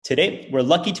Today, we're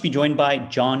lucky to be joined by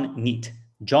John Neate.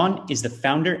 John is the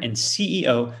founder and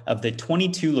CEO of the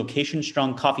 22 location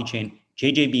strong coffee chain,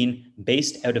 JJ Bean,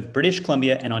 based out of British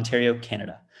Columbia and Ontario,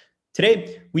 Canada.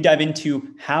 Today, we dive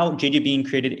into how JJ Bean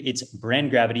created its brand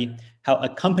gravity, how a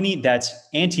company that's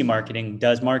anti-marketing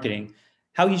does marketing,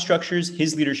 how he structures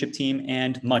his leadership team,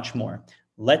 and much more.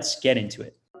 Let's get into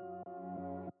it.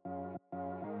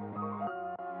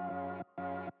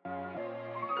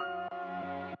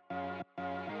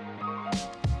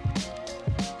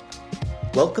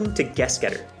 Welcome to Guest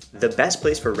Getter, the best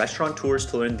place for restaurateurs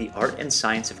to learn the art and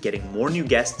science of getting more new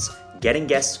guests, getting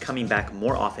guests coming back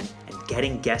more often, and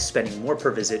getting guests spending more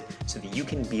per visit so that you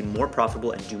can be more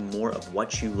profitable and do more of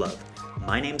what you love.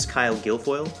 My name's Kyle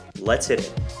Guilfoyle. Let's hit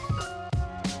it.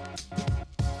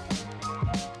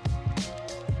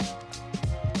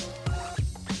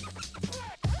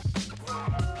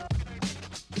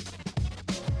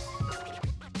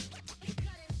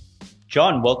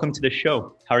 John, welcome to the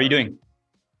show. How are you doing?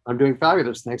 I'm doing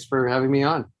fabulous. Thanks for having me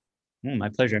on. My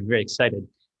pleasure. I'm very excited.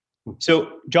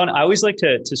 So, John, I always like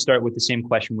to start with the same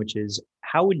question, which is,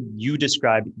 how would you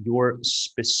describe your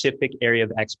specific area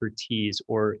of expertise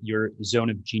or your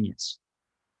zone of genius?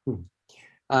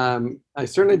 I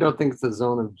certainly don't think it's a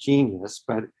zone of genius,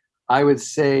 but I would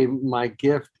say my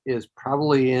gift is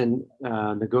probably in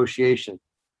negotiation.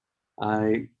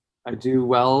 I do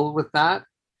well with that.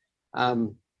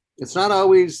 It's not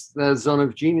always the zone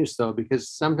of genius, though, because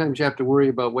sometimes you have to worry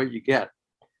about what you get.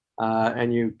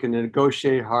 And you can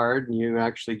negotiate hard and you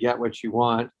actually get what you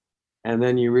want. And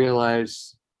then you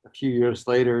realize a few years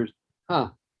later,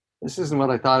 this isn't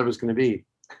what I thought it was going to be.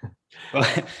 Well,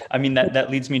 I mean, that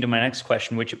leads me to my next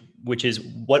question, which is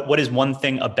what is one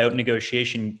thing about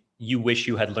negotiation you wish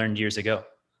you had learned years ago?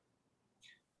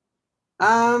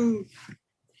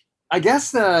 I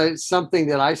guess something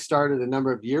that I started a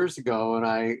number of years ago, and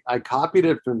I copied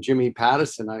it from Jimmy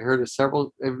Pattison. I heard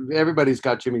everybody's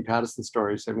got Jimmy Pattison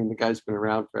stories. I mean, the guy's been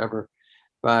around forever.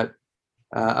 But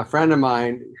a friend of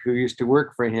mine who used to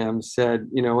work for him said,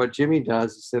 you know, what Jimmy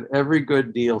does is that every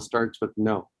good deal starts with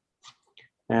no.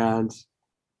 And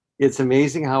it's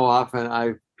amazing how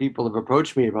often people have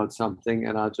approached me about something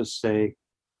and I'll just say,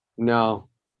 no,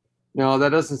 that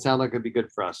doesn't sound like it'd be good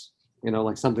for us. You know,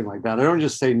 like something like that. I don't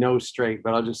just say no straight,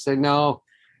 but I'll just say, no,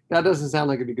 that doesn't sound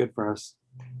like it'd be good for us.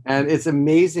 And it's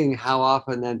amazing how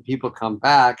often then people come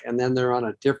back and then they're on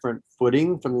a different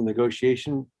footing from the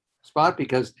negotiation spot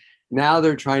because now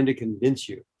they're trying to convince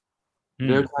you.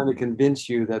 They're trying to convince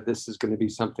you that this is going to be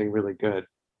something really good.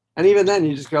 And even then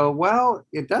you just go, well,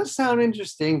 it does sound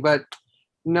interesting, but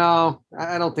no,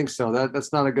 I don't think so.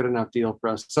 That's not a good enough deal for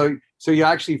us. So you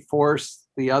actually force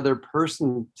the other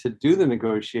person to do the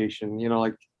negotiation, you know,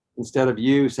 like instead of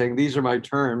you saying, these are my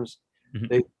terms,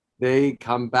 they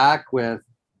come back with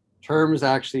terms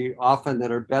actually often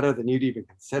that are better than you'd even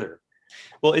consider.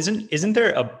 Well, isn't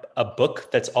there a book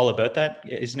that's all about that?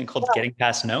 Isn't it called Getting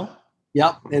Past No?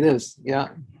 Yep, it is. Yeah.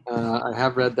 I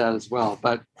have read that as well,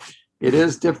 but it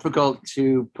is difficult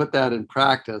to put that in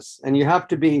practice. And you have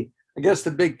to be, I guess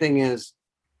the big thing is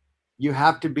you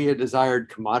have to be a desired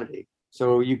commodity.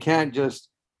 So you can't just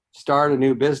start a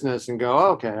new business and go,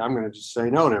 okay, I'm going to just say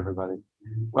no to everybody.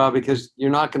 Well, because you're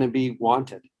not going to be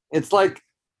wanted. It's like,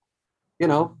 you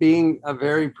know, being a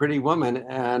very pretty woman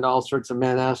and all sorts of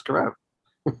men ask her out.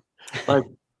 I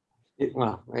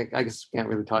guess we can't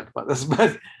really talk about this,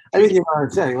 but I think you know what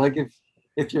I'm saying. Like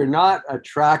if you're not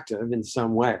attractive in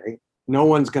some way, no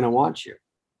one's going to want you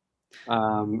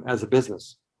as a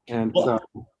business. And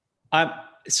I'm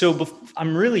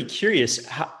really curious,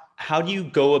 how do you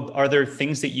go? Are there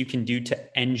things that you can do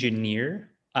to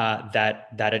engineer that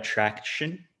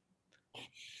attraction?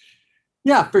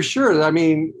 Yeah, for sure. I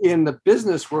mean, in the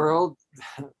business world,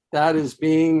 that is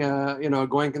being a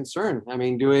going concern. I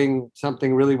mean, doing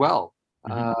something really well.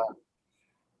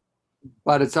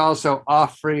 But it's also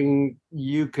offering I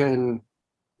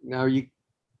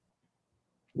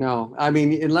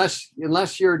mean,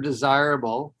 unless you're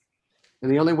desirable,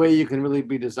 and the only way you can really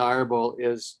be desirable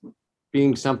is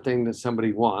being something that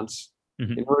somebody wants.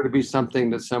 In order to be something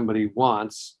that somebody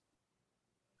wants,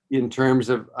 in terms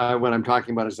of what I'm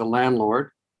talking about as a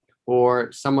landlord,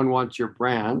 or someone wants your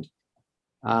brand,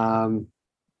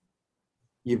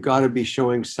 you've got to be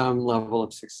showing some level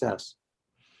of success.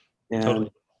 And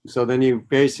totally. So then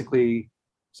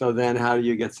how do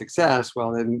you get success?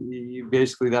 Well, then you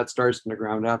basically, that starts from the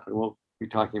ground up, and we'll be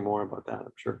talking more about that,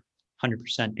 I'm sure.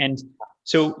 100%. And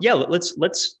so, yeah, let's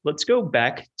go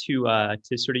back to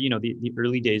sort of, you know, the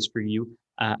early days for you.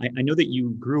 I know that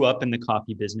you grew up in the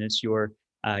coffee business. Your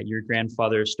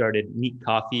grandfather started Neate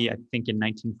Coffee, I think, in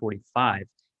 1945.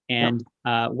 Yep.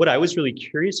 And what I was really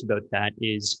curious about that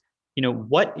is,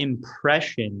 what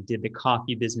impression did the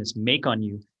coffee business make on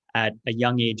you at a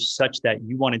young age such that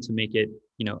you wanted to make it,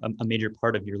 a major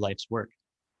part of your life's work?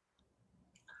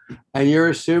 And you're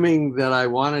assuming that I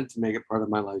wanted to make it part of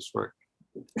my life's work.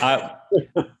 Uh,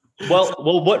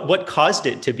 what caused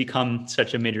it to become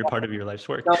such a major part of your life's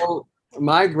work? So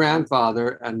my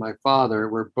grandfather and my father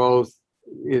were both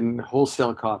in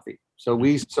wholesale coffee. So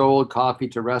we sold coffee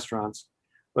to restaurants.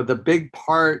 But the big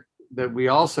part that we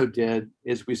also did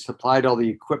is we supplied all the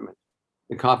equipment,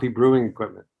 the coffee brewing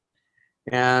equipment.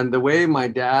 And the way my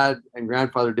dad and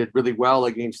grandfather did really well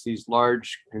against these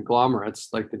large conglomerates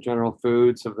like the General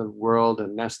Foods of the world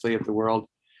and Nestle of the world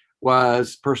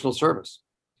was personal service.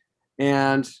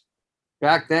 And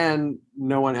back then,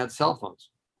 no one had cell phones.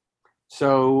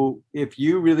 So if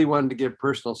you really wanted to give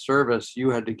personal service, you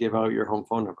had to give out your home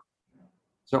phone number.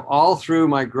 So all through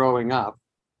my growing up,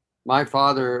 my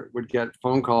father would get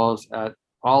phone calls at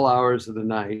all hours of the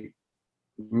night,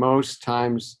 most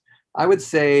times, I would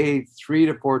say 3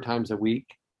 to 4 times a week.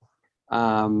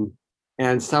 And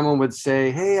someone would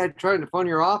say, "Hey, I tried to phone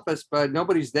your office, but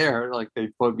nobody's there." Like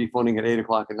they'd be phoning at 8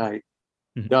 o'clock at night.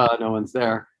 Mhm. Duh, no one's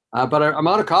there. But I'm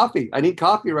out of coffee. I need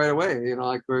coffee right away.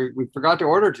 Like we forgot to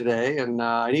order today, and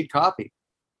I need coffee.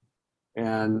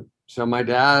 And so my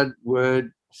dad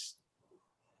would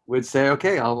say,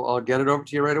 "Okay, I'll get it over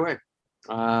to you right away."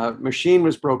 Machine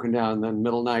was broken down in the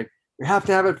middle of the night. We have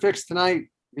to have it fixed tonight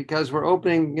because we're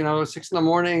opening, 6 in the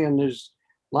morning, and there's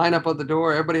line up at the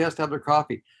door. Everybody has to have their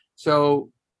coffee. So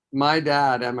my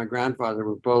dad and my grandfather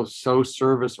were both so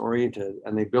service oriented,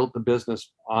 and they built the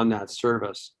business on that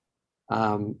service,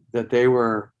 that they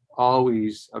were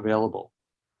always available.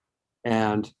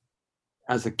 And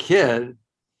as a kid,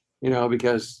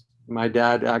 because my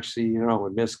dad actually,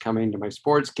 would miss coming to my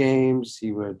sports games.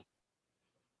 He would,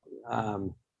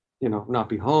 not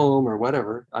be home or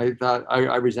whatever. I thought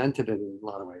I resented it in a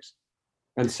lot of ways.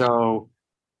 And so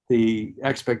the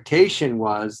expectation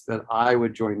was that I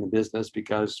would join the business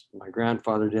because my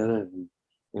grandfather did it,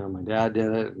 and my dad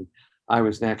did it, and I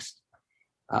was next.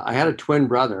 I had a twin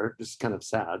brother. This is kind of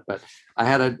sad, but I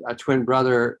had a twin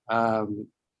brother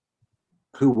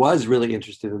who was really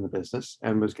interested in the business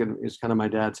and was kind of my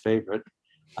dad's favorite.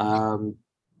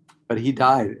 But he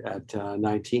died at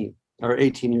 19 or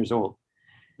 18 years old,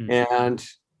 and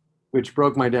which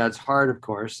broke my dad's heart, of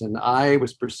course. And I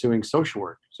was pursuing social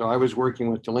work. So I was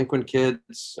working with delinquent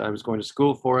kids. I was going to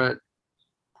school for it.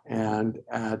 And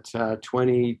at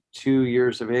 22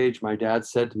 years of age, my dad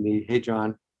said to me, "Hey,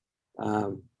 John,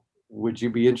 would you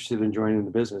be interested in joining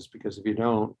the business? Because if you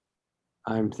don't,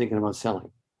 I'm thinking about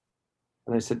selling."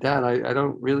 And I said, "Dad,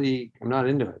 I'm not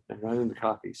into it. I'm not into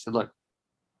coffee." He said, "Look,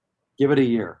 give it a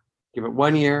year. Give it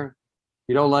 1 year. If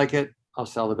you don't like it, I'll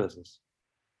sell the business."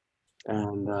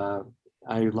 And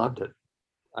I loved it.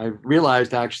 I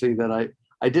realized actually that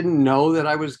I didn't know that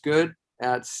I was good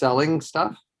at selling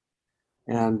stuff.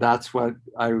 And that's what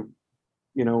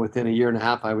within a year and a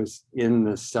half, I was in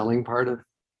the selling part of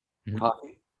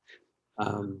coffee.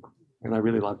 And I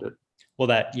really loved it. Well,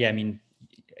 yeah, I mean,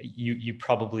 you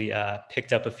probably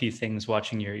picked up a few things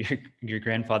watching your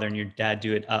grandfather and your dad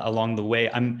do it along the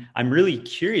way. I'm really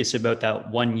curious about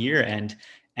that 1 year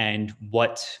and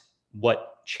what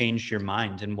changed your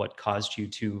mind and what caused you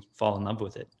to fall in love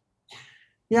with it.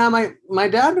 Yeah, my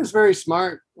dad was very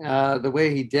smart the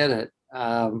way he did it.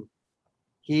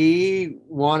 He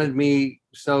wanted me,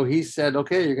 so he said,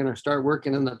 "Okay, you're going to start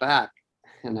working in the back."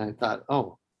 And I thought,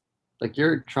 "Oh, like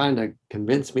you're trying to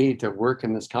convince me to work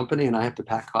in this company and I have to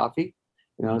pack coffee?"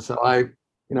 So I,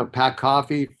 packed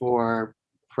coffee for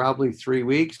probably 3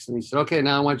 weeks. And he said, "Okay,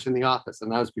 now I want you in the office."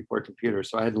 And that was before computers.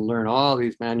 So I had to learn all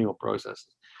these manual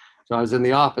processes. So I was in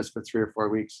the office for 3 or 4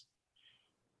 weeks,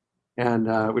 and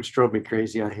which drove me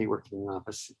crazy. I hate working in the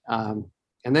office.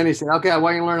 And then he said, "Okay, I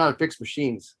want you to learn how to fix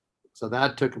machines." So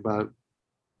that took about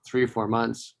 3 or 4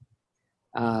 months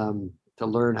to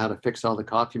learn how to fix all the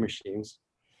coffee machines.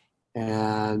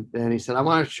 And then he said, "I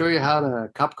want to show you how to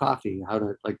cup coffee, how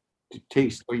to to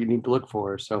taste what you need to look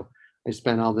for." So I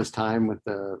spent all this time with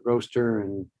the roaster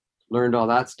and learned all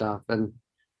that stuff. And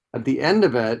at the end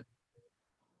of it,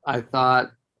 I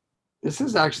thought, this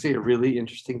is actually a really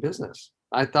interesting business.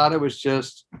 I thought it was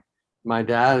just my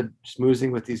dad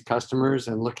schmoozing with these customers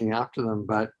and looking after them,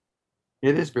 but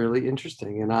it is really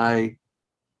interesting. And I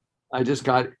just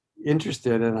got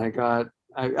interested, and I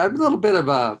have a little bit of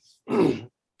a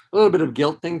a little bit of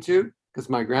guilt thing too, because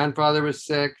my grandfather was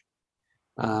sick.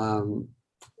 My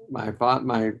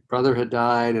brother had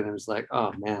died, and it was like,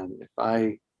 oh man,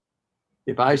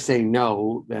 if I say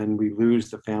no, then we lose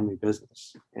the family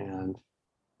business, and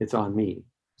it's on me.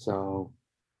 So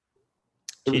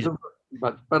it was, Geez.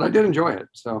 but I did enjoy it.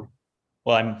 So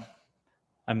Well,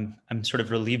 I'm sort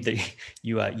of relieved that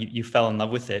you fell in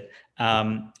love with it.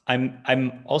 I'm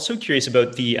also curious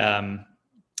about the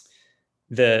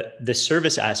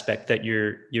service aspect that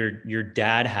your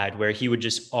dad had, where he would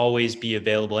just always be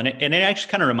available, and it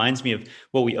actually kind of reminds me of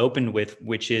what we opened with,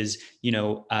 which is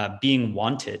being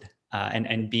wanted,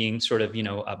 and being sort of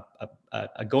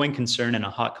a going concern and a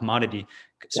hot commodity,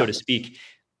 so yeah, to speak.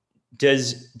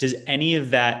 Does any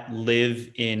of that live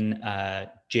in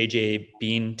JJ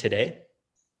Bean today?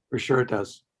 for sure it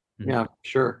does. Mhm. Yeah,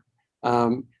 sure.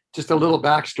 Just a little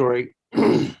backstory.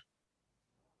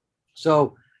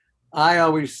 So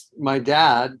my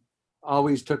dad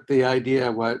always took the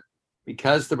idea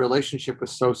because the relationship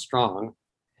was so strong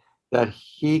that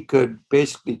he could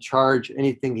basically charge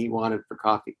anything he wanted for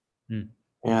coffee. Mm.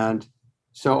 And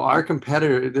so our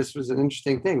competitor, this was an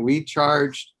interesting thing. We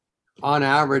charged on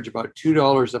average about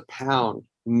 $2 a pound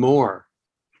more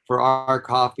for our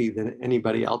coffee than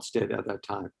anybody else did at that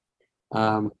time.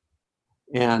 Um,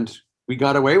 and we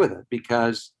got away with it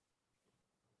because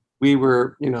we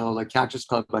were, like Cactus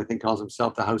Club, I think calls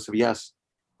himself the House of Yes.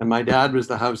 And my dad was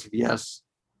the House of Yes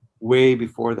way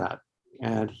before that.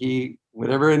 And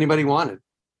whatever anybody wanted,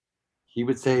 he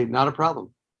would say, not a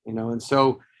problem, And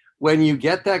so when you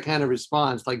get that kind of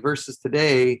response, like versus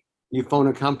today, you phone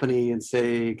a company and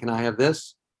say, can I have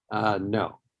this?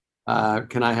 No.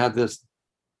 Can I have this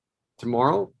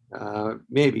tomorrow?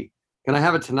 Maybe. Can I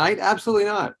have it tonight? Absolutely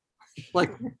not.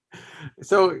 Like,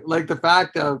 so like the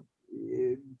fact of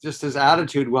just his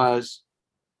attitude was,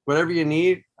 whatever you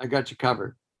need, I got you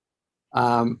covered.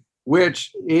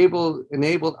 Which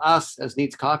enabled us as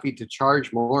Neate's Coffee to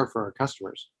charge more for our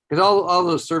customers, because all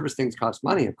those service things cost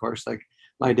money, of course. Like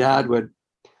my dad would,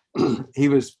 he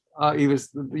was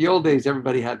the old days.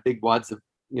 Everybody had big wads of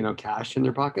cash in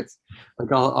their pockets.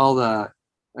 Like I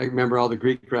remember all the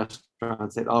Greek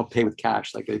restaurants, they'd all pay with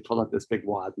cash. Like they pull up this big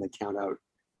wad and they count out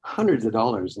hundreds of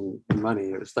dollars in money.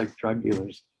 It was like drug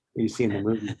dealers you see in the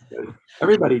movies.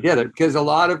 Everybody did it because a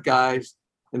lot of guys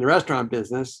in the restaurant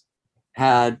business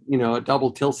had a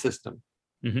double till system.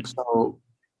 Mm-hmm. So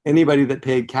anybody that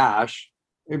paid cash,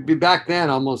 it'd be back then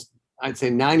almost, I'd say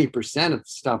 90% of the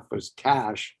stuff was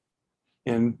cash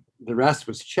and the rest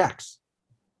was checks.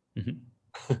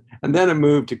 Mm-hmm. And then it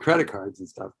moved to credit cards and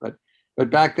stuff. But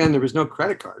back then there was no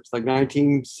credit cards. Like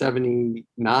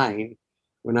 1979,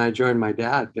 when I joined my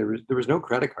dad, there was no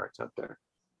credit cards out there.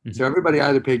 Mm-hmm. So everybody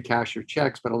either paid cash or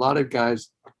checks, but a lot of guys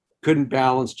couldn't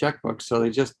balance checkbooks. So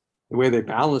the way they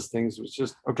balanced things was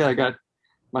just, okay, I got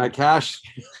my cash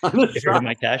on the side.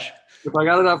 My cash. If I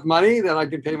got enough money, then I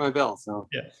can pay my bill. So,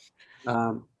 yeah.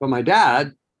 But my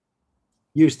dad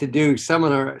used to do some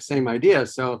of the same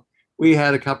ideas. So we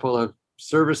had a couple of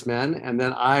servicemen, and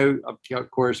then I, of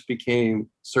course, became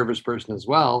service person as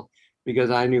well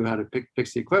because I knew how to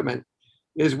fix the equipment.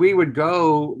 Is we would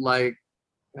go like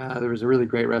there was a really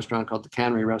great restaurant called the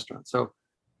Cannery Restaurant. So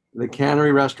the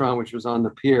Cannery Restaurant, which was on the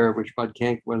pier, which Bud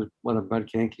Kank was one of Bud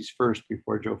Kanky's first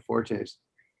before Joe Forte's.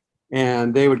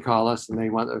 And they would call us and they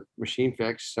want the machine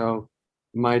fixed. So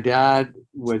my dad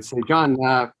would say, John,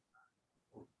 go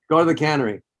to the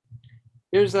cannery.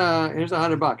 Here's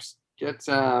 $100. Get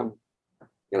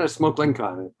a smoked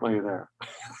lincoln while you're there.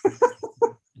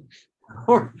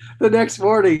 Or the next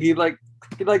morning, he'd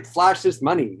flash this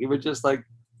money. He would just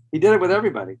he did it with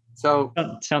everybody. So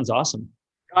that sounds awesome.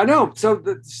 I know. So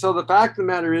the fact of the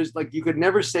matter is, you could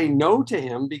never say no to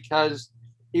him because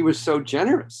he was so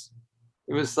generous.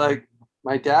 It was like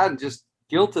my dad just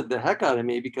guilted the heck out of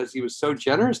me because he was so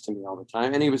generous to me all the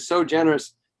time. And he was so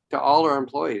generous to all our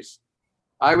employees.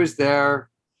 I was there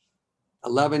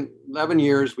 11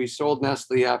 years. We sold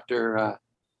Nestle after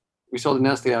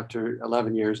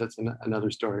 11 years. That's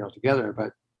another story altogether.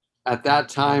 But at that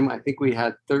time, I think we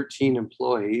had 13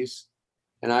 employees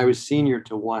and I was senior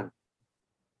to one.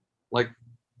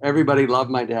 Everybody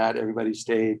loved my dad. Everybody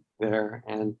stayed there.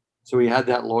 And so he had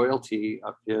that loyalty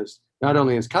of not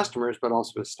only his customers, but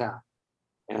also his staff.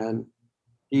 And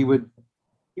he would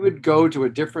go to a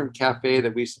different cafe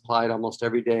that we supplied almost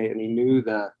every day. And he knew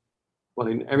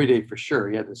every day for sure,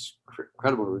 he had this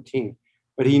incredible routine,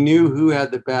 but he knew who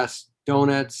had the best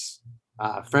donuts,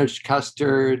 French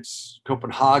custards,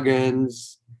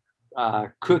 Copenhagen's,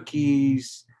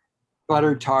 cookies,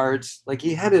 butter tarts.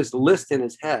 He had his list in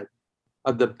his head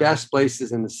of the best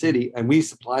places in the city, and we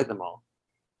supplied them all.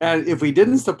 And if we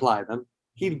didn't supply them,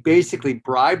 he'd basically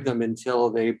bribe them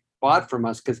until they bought from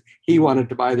us because he wanted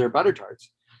to buy their butter tarts.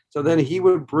 So then he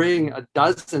would bring a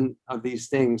dozen of these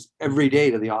things every day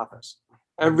to the office.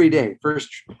 Every day.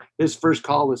 His first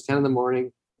call was 10 in the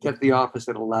morning. get to the office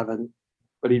at 11,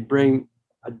 but he'd bring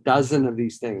a dozen of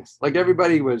these things. Like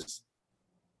everybody was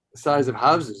the size of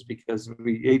houses because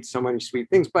we ate so many sweet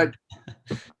things. But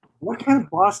what kind of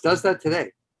boss does that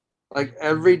today? Like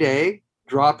every day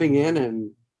dropping in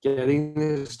and getting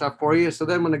this stuff for you. So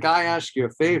then when the guy asks you a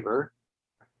favor,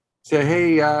 say,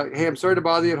 hey, I'm sorry to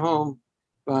bother you at home,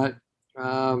 but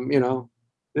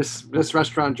this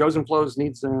restaurant, Joe's and Flo's,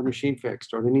 needs a machine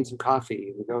fixed, or they need some coffee.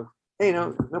 And we go, hey,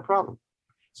 no problem.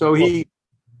 So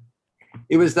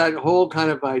it was that whole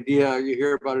kind of idea you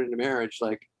hear about it in a marriage,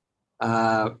 like,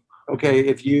 okay,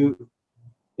 if you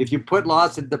put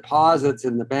lots of deposits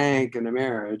in the bank in a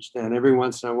marriage, then every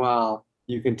once in a while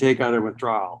you can take out a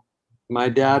withdrawal. My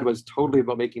dad was totally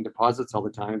about making deposits all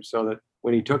the time, so that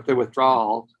when he took the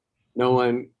withdrawal, no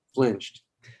one flinched.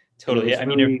 Totally. I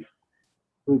mean,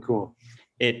 really cool.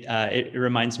 It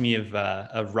reminds me of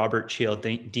Robert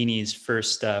Cialdini's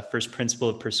first principle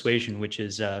of persuasion, which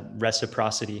is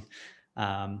reciprocity.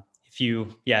 If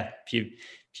you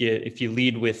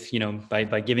lead with,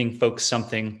 by giving folks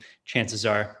something, chances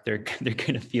are they're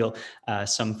going to feel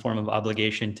some form of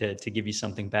obligation to give you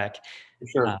something back.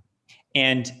 Sure.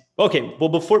 And okay, well,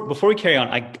 before we carry on,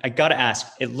 I got to ask.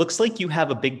 It looks like you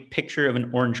have a big picture of an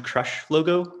Orange Crush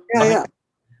logo.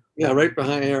 Yeah, right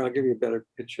behind here. I'll give you a better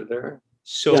picture there.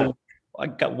 So,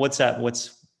 yeah. What's that?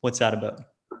 What's that about?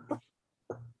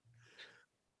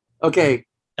 Okay,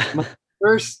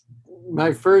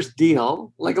 my first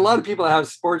deal. Like a lot of people have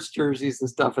sports jerseys and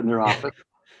stuff in their office,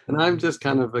 and I'm just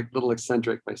kind of a little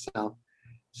eccentric myself.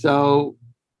 So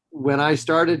when I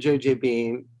started JJ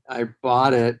Bean, I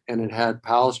bought it, and it had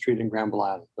Powell Street and Granville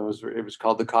Island. It was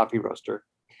called the Coffee Roaster.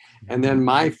 And then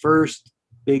my first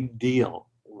big deal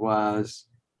was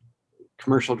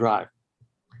Commercial Drive.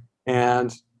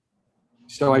 And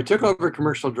so I took over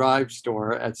Commercial Drive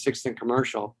store at 6th and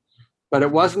Commercial, but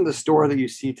it wasn't the store that you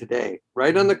see today.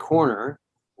 Right on the corner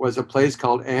was a place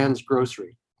called Ann's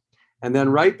Grocery. And then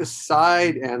right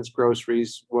beside Ann's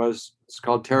Groceries it's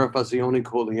called Terra Fazione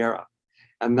Coliera.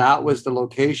 And that was the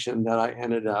location that I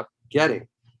ended up getting.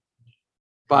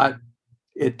 But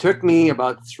it took me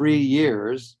about 3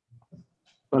 years,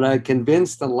 but I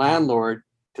convinced the landlord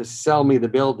to sell me the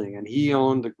building, and he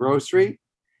owned the grocery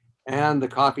and the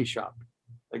coffee shop.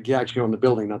 Like, he actually owned the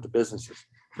building, not the businesses.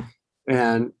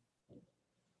 And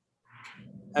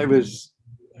it was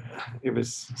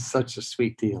such a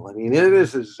sweet deal. I mean,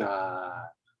 this is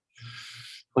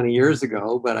 20 years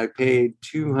ago, but I paid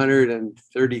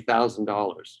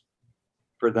 $230,000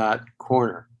 for that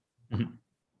corner. Mm-hmm.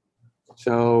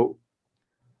 So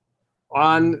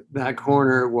on that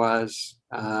corner was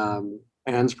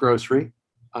Ann's Grocery.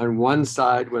 On one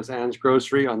side was Ann's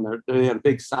Grocery. They had a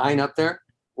big sign up there.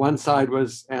 One side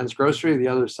was Ann's Grocery. The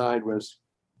other side was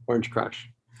Orange Crush.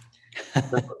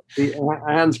 The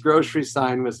Ann's Grocery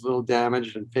sign was a little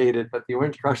damaged and faded, but the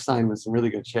Orange Crush sign was in really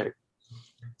good shape.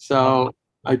 So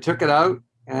I took it out,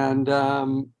 and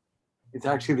it's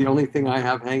actually the only thing I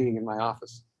have hanging in my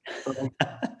office. But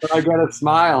I get a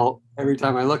smile every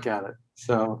time I look at it.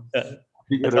 So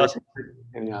that's awesome.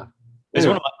 Yeah. It's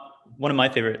one of my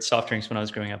favorite soft drinks when I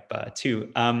was growing up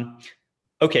too.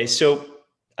 Okay, so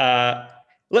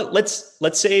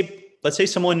let's say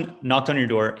someone knocked on your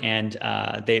door and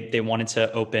they wanted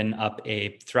to open up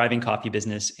a thriving coffee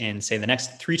business in, say, the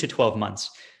next 3 to 12 months.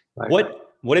 Right.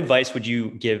 What advice would you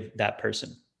give that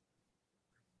person?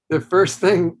 The first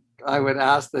thing I would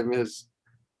ask them is,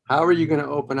 how are you going to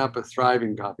open up a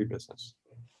thriving coffee business?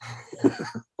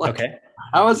 Okay.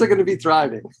 How is it going to be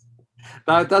thriving?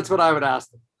 That's what I would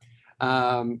ask them.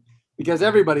 Because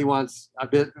everybody wants a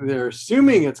bit, they're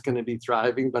assuming it's going to be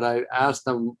thriving, but I asked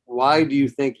them, why do you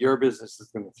think your business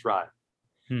is going to thrive?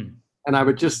 And I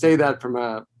would just say that from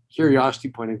a curiosity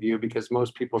point of view, because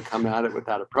most people come at it with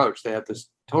that approach. They have this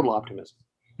total optimism.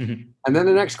 Mm-hmm. And then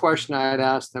the next question I had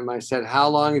asked them, I said, how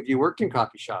long have you worked in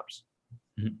coffee shops?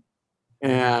 Mm-hmm.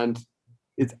 And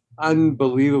it's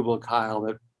unbelievable, Kyle,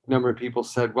 that number of people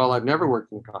said, well, I've never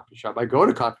worked in a coffee shop. I go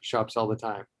to coffee shops all the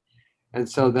time. And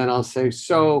so then I'll say,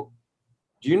 so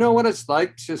do you know what it's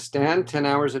like to stand 10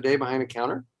 hours a day behind a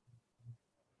counter?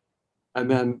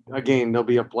 And then again, there'll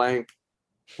be a blank.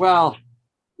 Well,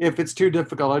 if it's too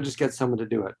difficult, I'll just get someone to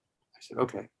do it. I said,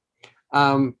 okay.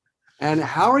 And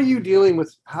how are you at dealing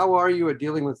with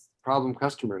problem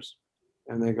customers?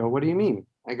 And they go, what do you mean?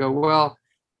 I go, well,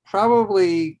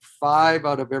 probably 5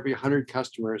 out of every 100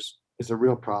 customers is a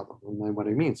real problem. And then what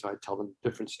I mean, so I tell them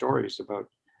different stories about,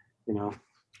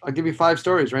 I'll give you 5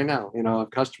 stories right now,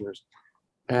 of customers,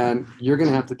 and you're going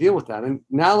to have to deal with that. And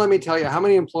now let me tell you, how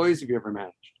many employees have you ever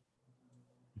managed?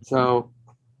 So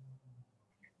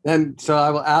I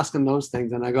will ask them those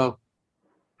things, and I go,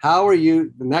 how are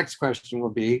you? The next question will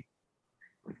be,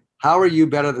 how are you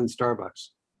better than Starbucks?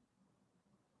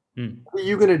 What are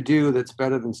you going to do that's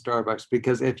better than Starbucks?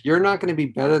 Because if you're not going to be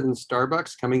better than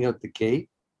Starbucks coming out the gate,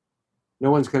 no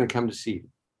one's going to come to see you.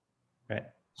 Right.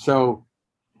 So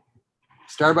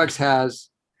Starbucks has,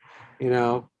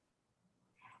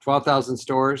 12,000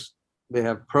 stores. They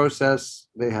have process.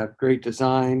 They have great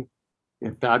design. They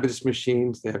have fabulous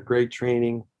machines. They have great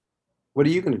training. What are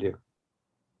you going to do?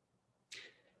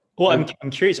 Well, I'm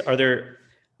curious, are there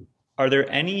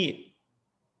any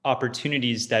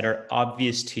opportunities that are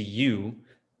obvious to you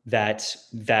that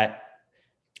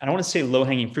I don't want to say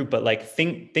low-hanging fruit, but like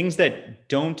things that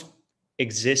don't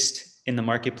exist in the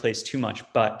marketplace too much,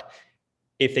 but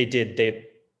if they did,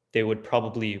 they would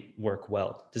probably work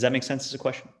well. Does that make sense as a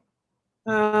question?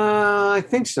 I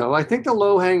think so. I think the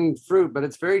low-hanging fruit, but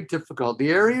it's very difficult. The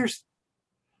areas,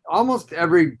 almost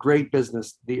every great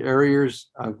business, the areas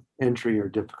of entry are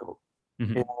difficult.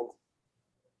 Mm-hmm. And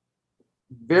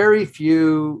very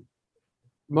few,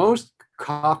 most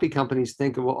coffee companies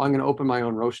think, well, I'm going to open my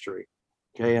own roastery,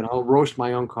 okay, and I'll roast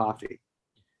my own coffee.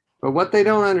 But what they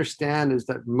don't understand is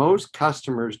that most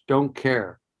customers don't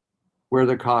care where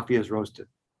the coffee is roasted.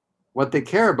 What they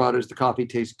care about is the coffee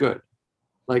tastes good.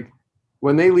 Like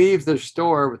when they leave the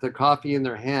store with the coffee in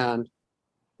their hand,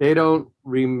 they don't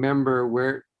remember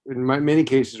where, in many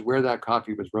cases, where that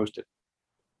coffee was roasted.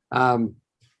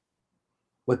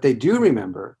 What they do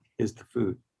remember is the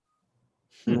food.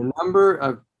 And the number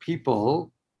of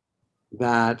people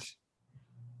that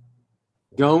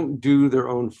don't do their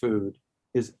own food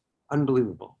is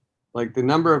unbelievable. Like the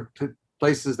number of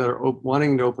places that are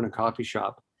wanting to open a coffee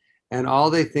shop, and all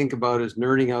they think about is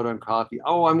nerding out on coffee.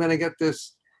 Oh, I'm going to get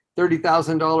this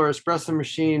 $30,000 espresso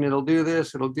machine. It'll do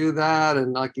this, it'll do that,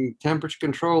 and I can temperature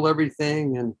control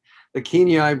everything. And the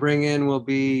quinoa I bring in will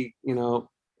be,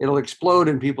 it'll explode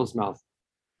in people's mouth.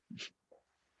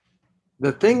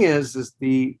 The thing is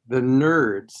the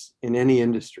nerds in any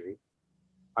industry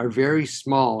are very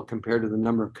small compared to the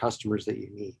number of customers that you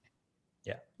need.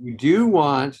 Yeah. You do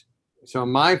want, so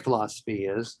my philosophy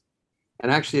is,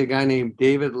 and actually a guy named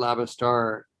David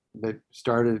Labastar that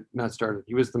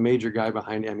he was the major guy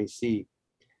behind MEC.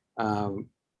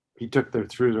 He took them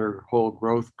through their whole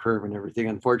growth curve and everything.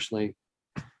 Unfortunately,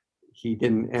 he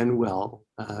didn't end well.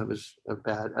 It was a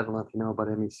bad, I don't know if you know about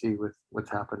MEC with what's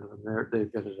happened to them.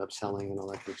 They ended up selling and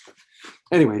all that kind of stuff.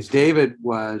 Anyways, David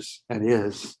was and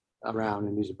is around,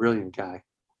 and he's a brilliant guy.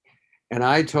 And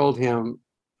I told him,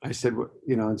 I said,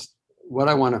 what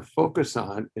I want to focus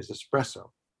on is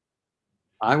espresso.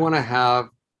 I want to have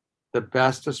the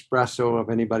best espresso of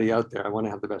anybody out there. I want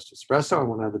to have the best espresso. I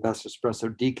want to have the best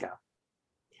espresso decaf.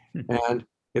 And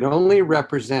it only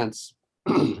represents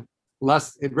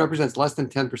less than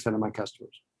 10% of my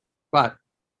customers. But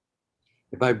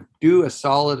if I do a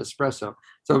solid espresso,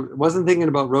 so I wasn't thinking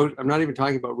about I'm not even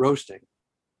talking about roasting,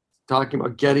 talking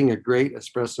about getting a great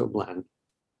espresso blend,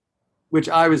 which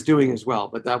I was doing as well,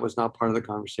 but that was not part of the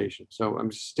conversation. So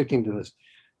I'm sticking to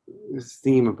this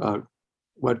theme about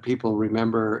what people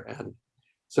remember. And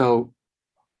so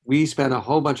we spent a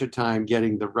whole bunch of time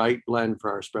getting the right blend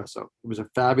for our espresso. It was a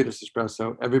fabulous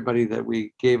espresso. Everybody that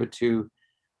we gave it to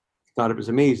thought it was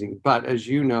amazing. But as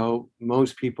you know,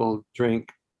 most people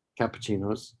drink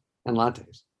cappuccinos and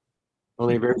lattes.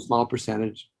 Only a very small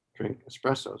percentage drink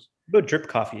espressos. What about drip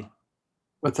coffee?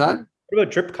 What's that? What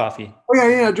about drip coffee? Oh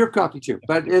yeah, drip coffee too.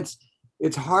 But it's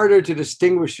harder to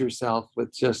distinguish yourself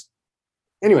with just,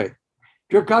 anyway,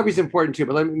 drip coffee is important too.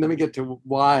 But let me get to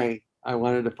why I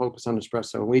wanted to focus on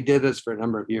espresso. And we did this for a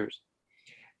number of years.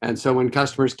 And so when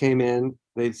customers came in,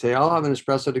 they'd say, I'll have an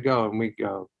espresso to go. And we'd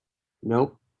go,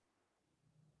 nope.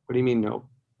 What do you mean, nope?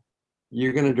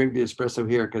 You're going to drink the espresso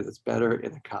here because it's better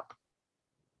in a cup.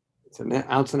 It's an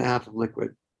ounce and a half of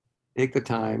liquid. Take the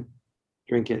time,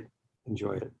 drink it,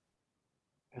 enjoy it.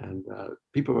 And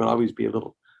people would always be a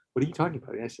little, what are you talking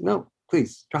about? And I said, no,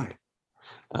 please try it.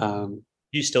 Do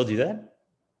you still do that?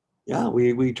 Yeah,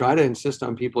 we try to insist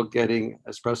on people getting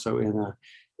espresso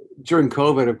during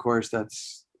COVID, of course,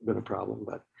 that's been a problem.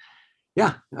 But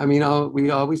yeah, I mean,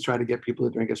 we always try to get people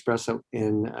to drink espresso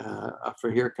in a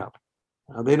Fajir cup.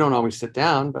 They don't always sit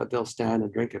down, but they'll stand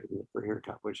and drink it in the Fajir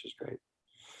cup, which is great.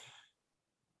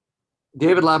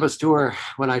 David Labastur,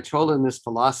 when I told him this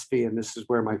philosophy, and this is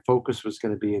where my focus was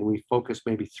going to be, and we focused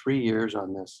maybe 3 years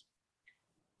on this,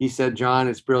 he said, John,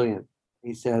 it's brilliant.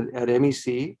 He said, at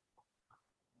MEC,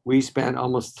 we spent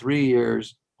almost 3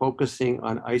 years focusing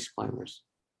on ice climbers.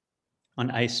 On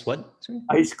ice what? Sorry?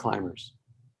 Ice climbers.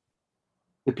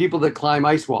 The people that climb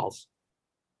ice walls.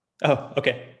 Oh,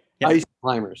 okay. Yep. Ice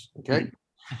climbers, okay?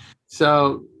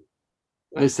 So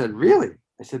I said, really?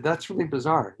 I said, that's really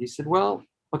bizarre. He said, well,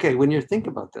 okay, when you think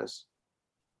about this,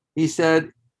 he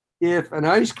said, if an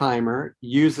ice climber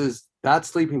uses that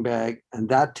sleeping bag and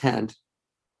that tent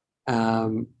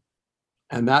and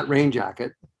that rain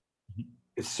jacket,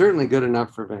 it's certainly good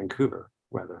enough for Vancouver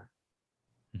weather.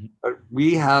 Mhm. But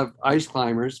we have ice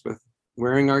climbers with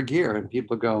wearing our gear, and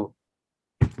people go,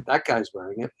 that guy's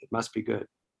wearing it, it must be good.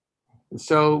 And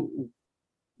so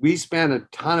we spent a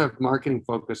ton of marketing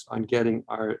focus on getting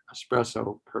our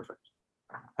espresso perfect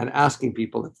and asking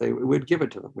people if they would give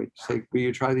it to them. We'd say, will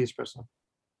you try the espresso?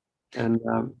 And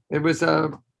it was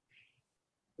a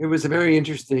very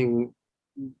interesting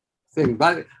thing.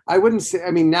 But I wouldn't say,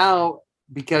 I mean, now,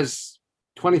 because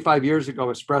 25 years ago,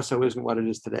 espresso isn't what it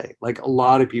is today. Like, a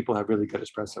lot of people have really good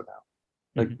espresso now.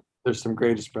 Like, there's some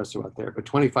great espresso out there. But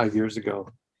 25 years ago,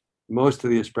 most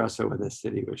of the espresso in this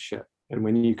city was shit. And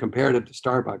when you compared it to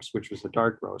Starbucks, which was a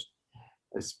dark roast,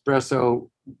 espresso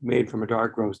made from a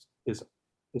dark roast is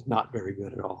not very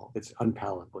good at all. It's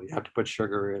unpalatable. You have to put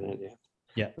sugar in it.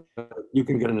 Yeah. You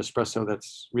can get an espresso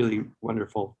that's really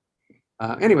wonderful.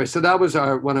 Anyway, so that was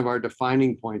one of our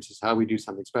defining points, is how we do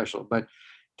something special. But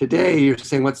today, you're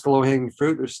saying, what's the low-hanging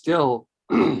fruit? There's still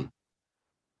a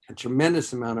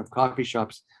tremendous amount of coffee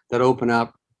shops that open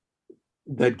up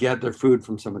that get their food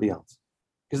from somebody else,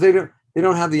 because they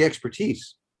don't have the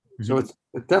expertise. So it's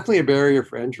definitely a barrier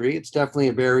for entry. It's definitely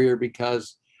a barrier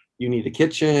because you need a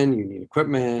kitchen, you need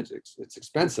equipment, it's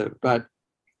expensive. But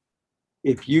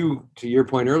if you, to your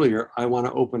point earlier, I want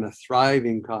to open a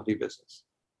thriving coffee business,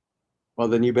 well,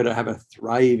 then you better have a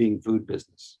thriving food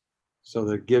business. So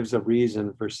that gives a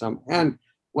reason for some. And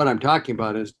what I'm talking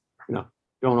about is,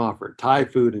 don't offer Thai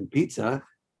food and pizza,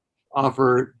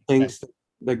 offer things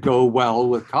that go well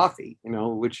with coffee,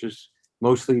 which is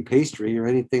mostly pastry or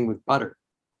anything with butter.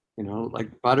 Like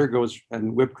butter goes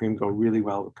and whipped cream go really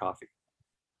well with coffee.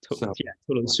 So Yeah,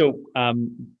 totally. So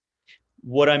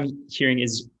what I'm hearing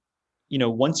is,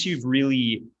 once you've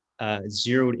really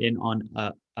zeroed in on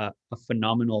a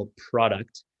phenomenal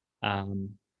product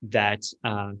that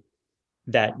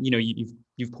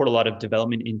you've poured a lot of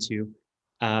development into.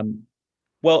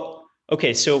 Well,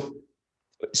 okay, so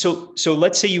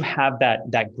let's say you have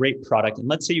that great product, and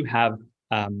let's say you have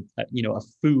a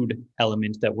food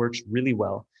element that works really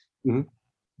well. Mhm.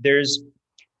 There's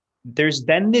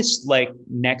then this like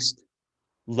next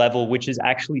level, which is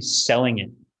actually selling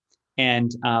it.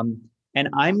 And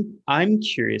I'm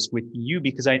curious with you,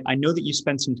 because I know that you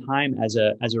spent some time as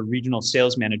a regional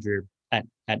sales manager at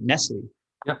Nestle.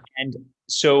 Yeah. And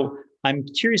so I'm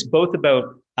curious both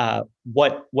about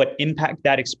what impact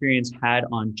that experience had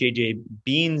on JJ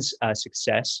Bean's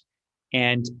success,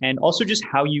 and also just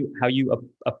how you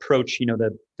approach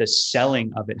the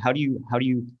selling of it. How do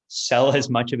you sell as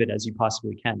much of it as you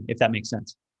possibly can, if that makes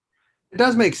sense? It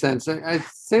does make sense. I'd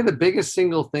say the biggest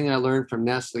single thing I learned from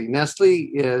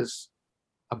Nestle is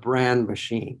a brand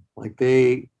machine. Like,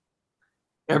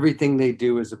 everything they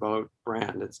do is about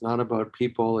brand. It's not about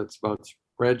people. It's about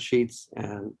spreadsheets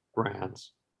and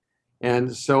brands.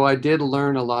 And so I did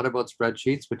learn a lot about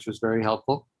spreadsheets, which was very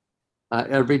helpful.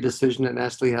 Every decision at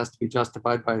Nestle has to be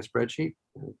justified by a spreadsheet.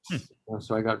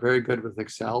 So I got very good with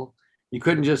Excel. You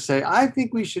couldn't just say, I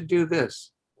think we should do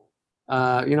this.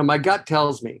 My gut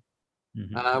tells me,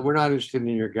 we're not interested in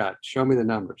your gut. Show me the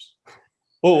numbers.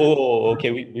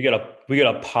 Okay. We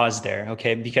gotta pause there.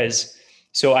 Okay. Because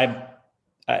so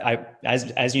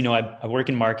as you know, I work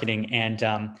in marketing,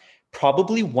 and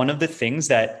probably one of the things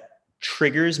that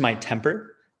triggers my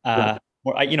temper, Yeah.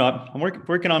 or I'm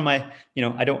working on my,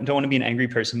 I don't want to be an angry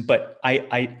person, but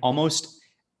I almost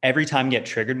every time get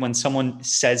triggered when someone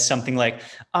says something like,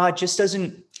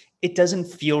 it doesn't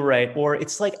feel right. Or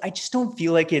it's like, I just don't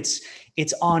feel like it's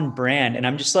on brand. And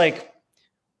I'm just like,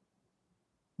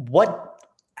 what?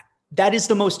 That is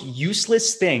the most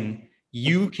useless thing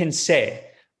you can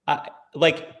say.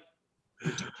 Like,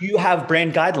 do you have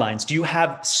brand guidelines? Do you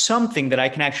have something that I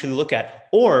can actually look at?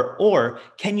 Or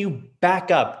can you back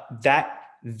up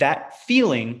that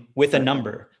feeling with a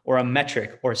number or a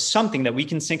metric or something that we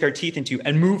can sink our teeth into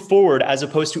and move forward, as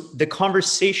opposed to the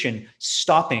conversation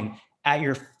stopping at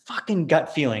your fucking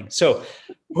gut feeling? So,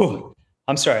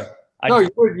 I'm sorry. No,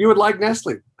 you would like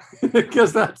Nestle,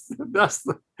 because that's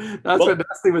what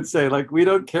Nestle would say. Like, we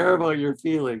don't care about your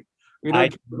feeling. We don't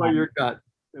care about your gut.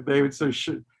 They would say,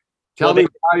 tell me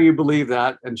why you believe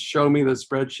that, and show me the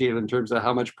spreadsheet in terms of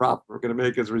how much profit we're going to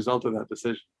make as a result of that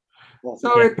decision.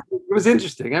 So it was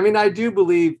interesting. I mean, I do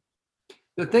believe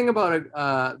the thing about it,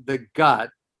 the gut,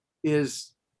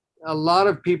 is a lot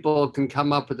of people can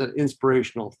come up with an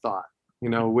inspirational thought,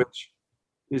 which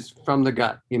is from the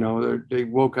gut. They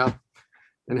woke up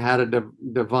and had a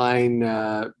divine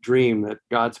dream that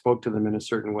God spoke to them in a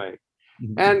certain way.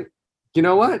 Mhm. And you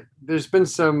know what? There's been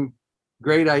some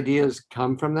great ideas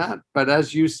come from that, but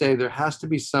as you say, there has to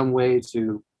be some way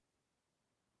to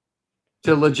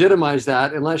legitimize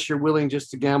that, unless you're willing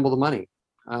just to gamble the money.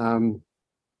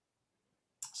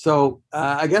 So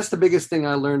I guess the biggest thing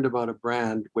I learned about a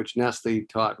brand, which Nestle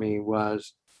taught me,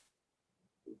 was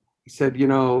he said,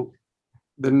 the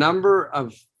number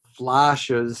of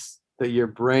flashes that your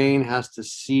brain has to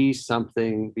see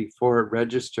something before it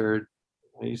registered.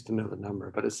 I used to know the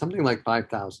number, but it's something like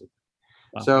 5,000.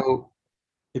 Wow. So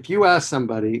if you ask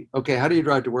somebody, okay, how do you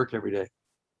drive to work every day?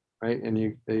 Right.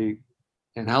 And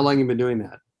how long you been doing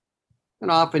that? And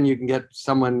often you can get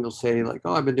someone will say like,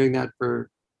 oh, I've been doing that for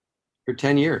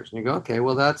 10 years. And you go, okay,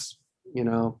 well, that's,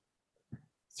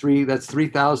 that's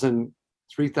 3,000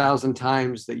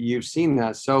 times that you've seen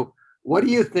that. So what do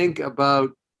you think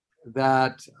about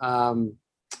that?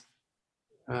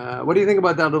 What do you think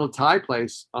about that little Thai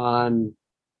place on,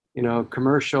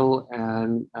 commercial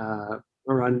and,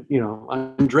 or on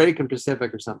Drake and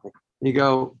Pacific or something? And you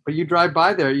go, but you drive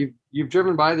by there. You've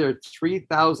driven by there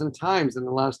 3,000 times in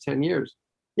the last 10 years.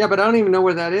 Yeah, but I don't even know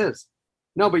where that is.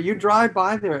 No, but you drive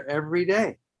by there every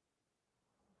day.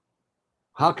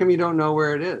 How come you don't know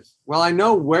where it is? Well, I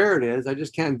know where it is. I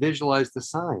just can't visualize the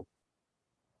sign.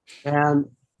 And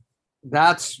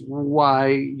that's why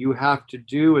you have to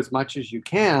do as much as you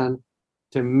can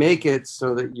to make it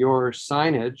so that your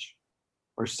signage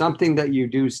or something that you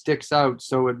do sticks out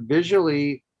so it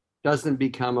visually doesn't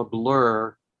become a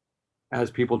blur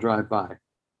as people drive by.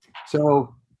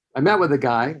 So I met with a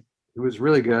guy who was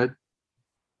really good.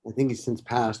 I think he's since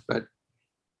passed, but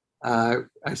I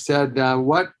said,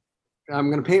 what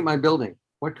I'm going to paint my building.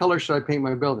 What color should I paint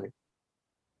my building?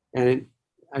 And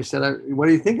I said, what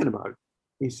are you thinking about?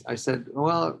 I said,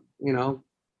 well,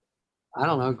 I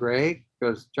don't know, gray. He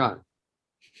goes, John,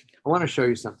 I want to show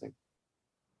you something.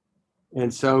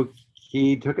 And so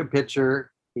he took a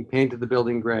picture, he painted the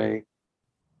building gray,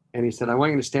 and he said, I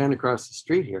want you to stand across the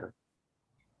street here.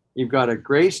 You've got a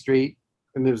gray street,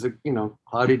 and there's a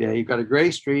cloudy day. You've got a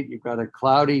gray street, you've got a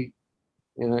cloudy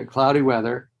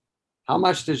weather. How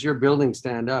much does your building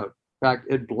stand out? In fact,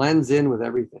 it blends in with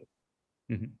everything.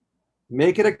 Mm-hmm.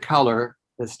 Make it a color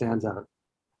that stands out.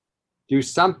 Do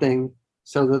something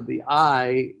so that the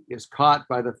eye is caught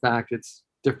by the fact it's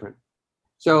different.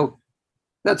 So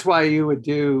that's why you would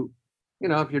do,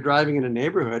 if you're driving in a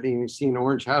neighborhood and you see an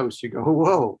orange house, you go,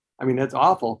 whoa. I mean, that's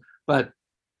awful. But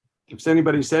if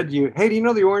anybody said to you, hey, do you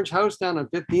know the orange house down on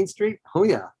 15th Street? Oh,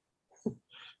 yeah.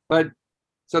 But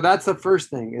so that's the first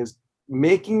thing, is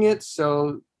making it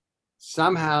so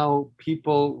somehow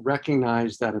people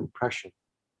recognize that impression.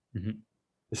 Mm-hmm.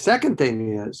 The second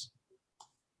thing is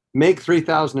make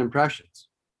 3,000 impressions,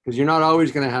 because you're not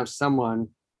always going to have someone,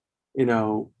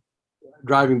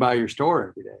 driving by your store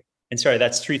every day. And sorry,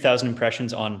 that's 3,000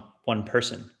 impressions on one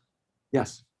person.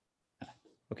 Yes.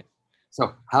 Okay.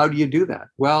 So how do you do that?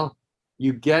 Well,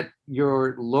 you get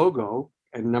your logo,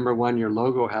 and number one, your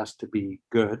logo has to be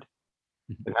good.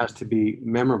 Mm-hmm. It has to be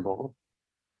memorable.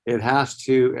 It has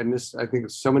to, and this, I think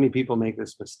so many people make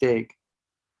this mistake.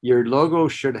 Your logo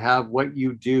should have what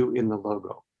you do in the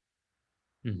logo.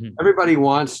 Mm-hmm. Everybody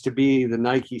wants to be the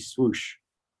Nike swoosh.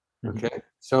 Okay. Mm-hmm.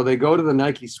 So they go to the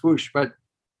Nike swoosh, but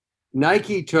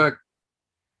Nike took,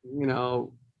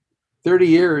 30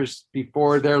 years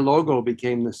before their logo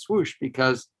became the swoosh,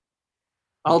 because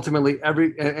ultimately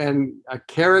and a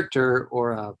character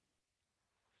or a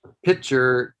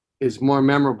picture is more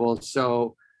memorable.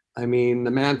 So, I mean,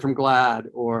 the man from Glad,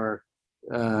 or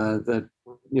I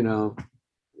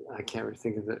can't really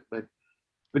think of it, but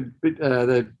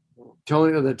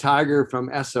the tiger from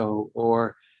Esso,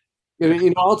 or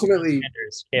ultimately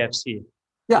KFC.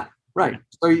 Yeah, right.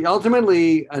 So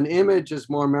ultimately, an image is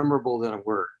more memorable than a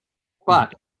word.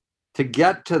 But to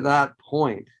get to that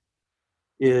point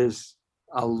is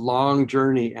a long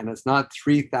journey, and it's not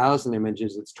 3,000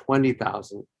 images; it's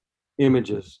 20,000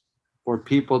 images for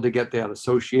people to get that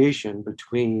association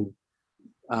between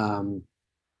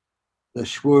the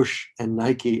swoosh and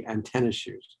Nike and tennis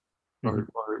shoes, or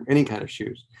any kind of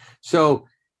shoes. So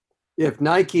if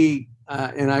Nike,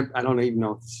 and I don't even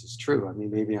know if this is true. I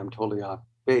mean, maybe I'm totally off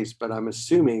base, but I'm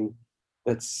assuming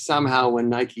that somehow when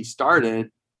Nike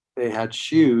started, they had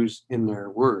shoes in their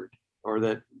word, or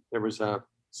that there was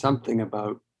something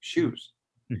about shoes.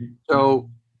 Mm-hmm. So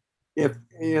if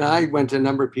I went to a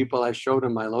number of people, I showed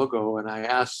them my logo, and I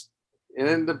asked,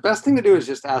 and the best thing to do is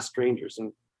just ask strangers,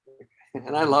 and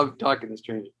I love talking to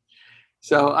strangers.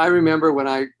 So I remember when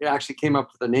I actually came up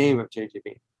with the name of JJ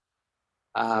Bean.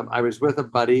 I was with a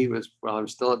buddy. I was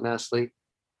still at Nestle,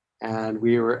 and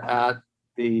we were at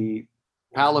the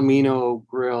Palomino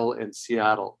Grill in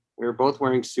Seattle. We were both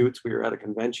wearing suits. We were at a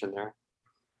convention there,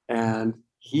 and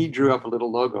he drew up a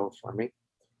little logo for me,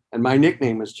 and my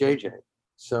nickname was JJ.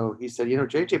 So he said,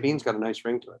 JJ Bean's got a nice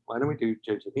ring to it. Why don't we do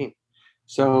JJ Bean?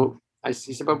 So he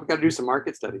said, but we got to do some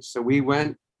market studies. So we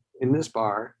went in this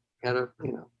bar, had a,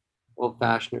 old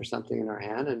fashioned or something in our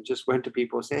hand, and just went to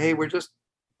people and say, hey, we're just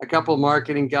a couple of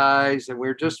marketing guys, and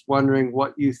we're just wondering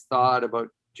what you thought about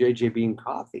JJ Bean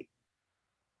coffee.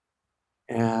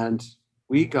 And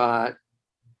we got,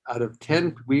 out of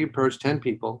 10, we approached 10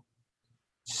 people.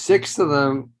 6 of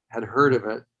them had heard of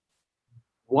it.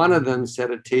 One of them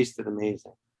said it tasted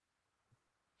amazing.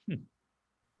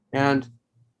 And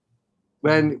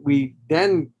when we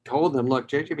then told them, look,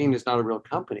 JJ Bean is not a real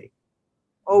company.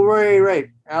 Oh, right.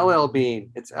 LL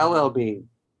Bean. It's LL Bean.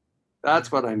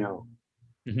 That's what I know.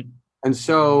 Mm-hmm. And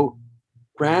so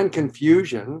brand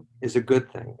confusion is a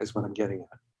good thing, is what I'm getting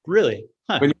at. Really?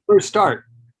 Huh. When you first start.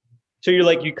 So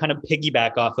you kind of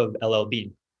piggyback off of LL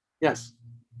Bean. Yes.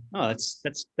 Oh,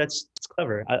 that's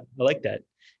clever. I like that.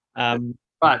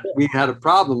 But we had a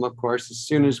problem, of course, as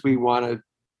soon as we wanted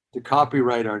to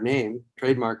copyright our name,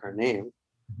 trademark our name,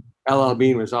 LL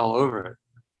Bean was all over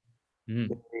it.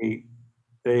 Mm.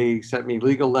 They sent me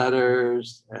legal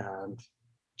letters, and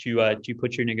do you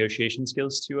put your negotiation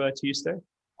skills to use there?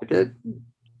 I did.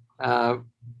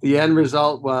 The end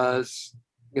result was,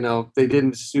 they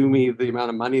didn't sue me the amount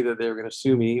of money that they were going to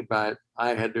sue me, but I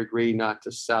had to agree not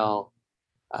to sell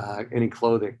any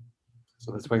clothing.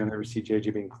 So that's why you'll never see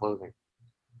JJ Bean clothing.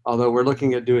 Although we're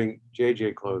looking at doing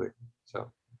JJ clothing.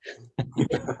 So.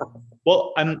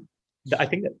 Well, I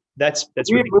think that's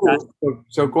really cool.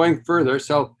 So going further,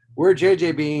 so we're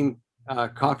JJ Bean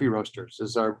Coffee Roasters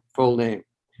is our full name,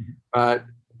 mm-hmm. But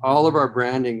all of our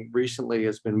branding recently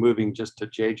has been moving just to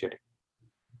JJ.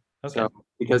 Okay. So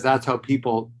because that's what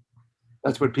people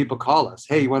call us.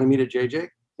 Hey, you want to meet at JJ?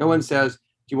 No one says, do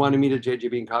you want to meet at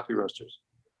JJ Bean Coffee Roasters?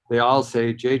 They all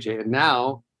say JJ. And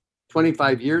now,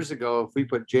 25 years ago, if we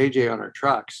put JJ on our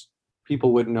trucks,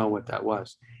 people wouldn't know what that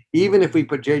was. Even if we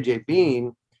put JJ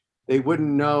Bean, they wouldn't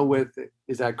know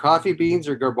is that coffee beans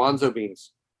or garbanzo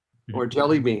beans or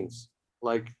jelly beans?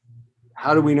 Like,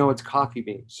 how do we know it's coffee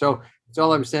beans? So that's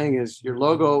all I'm saying is your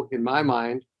logo, in my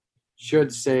mind,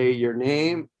 should say your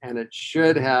name, and it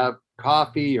should have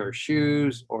coffee or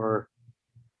shoes or,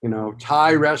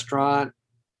 Thai restaurant.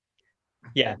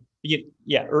 Yeah.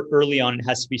 Early on, it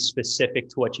has to be specific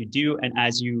to what you do. And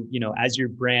as as your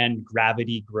brand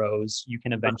gravity grows, you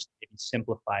can eventually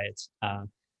simplify it.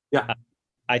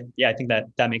 I think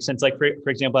that makes sense. Like for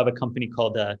example, I have a company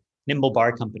called Nimble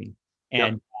Bar Company,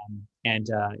 and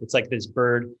it's like this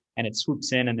bird, and it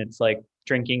swoops in and it's like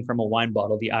drinking from a wine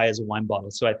bottle. The eye is a wine bottle.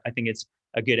 So I think it's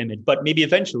a good image, but maybe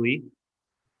eventually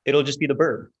it'll just be the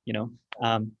bird,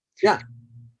 Yeah,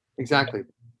 exactly.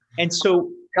 And so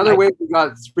the other way we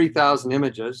got 3,000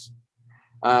 images.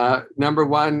 Number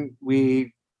one,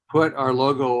 we put our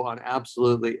logo on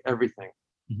absolutely everything.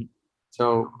 Mm-hmm.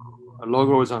 So our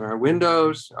logo was on our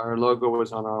windows, our logo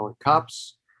was on our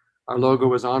cups, our logo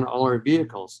was on all our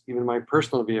vehicles, even my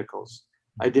personal vehicles.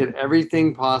 I did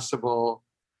everything possible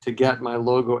to get my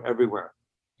logo everywhere.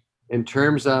 In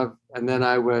terms of, and then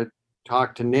I would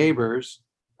talk to neighbors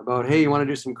about, hey, you want to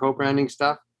do some co-branding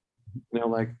stuff?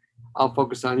 Like I'll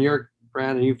focus on your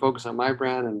brand and you focus on my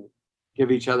brand and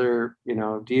give each other,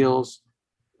 deals.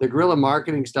 The guerrilla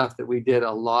marketing stuff that we did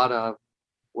a lot of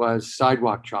was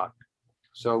sidewalk chalk.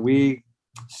 So we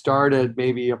started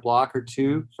maybe a block or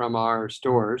two from our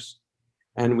stores,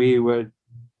 and we would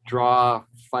draw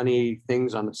funny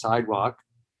things on the sidewalk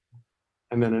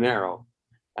and then an arrow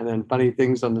and then funny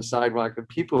things on the sidewalk, and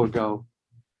people would go,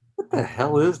 what the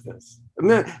hell is this? And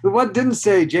then what didn't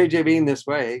say JJ Bean this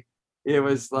way, it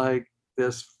was like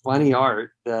this funny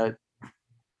art that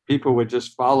people would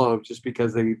just follow just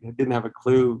because they didn't have a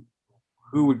clue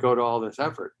who would go to all this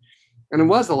effort. And it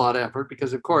was a lot of effort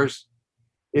because, of course,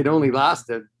 it only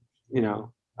lasted,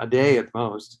 a day at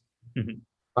most. Mm-hmm.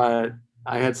 But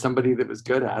I had somebody that was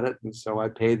good at it, and so I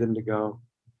paid them to go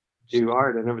do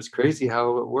art, and it was crazy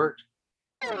how it worked.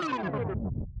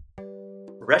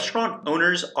 Restaurant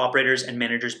owners, operators, and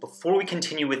managers, before we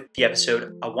continue with the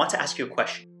episode, I want to ask you a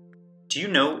question. Do you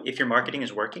know if your marketing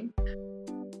is working?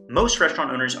 Most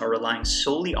restaurant owners are relying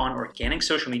solely on organic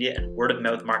social media and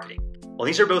word-of-mouth marketing. While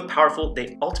these are both powerful,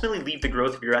 they ultimately leave the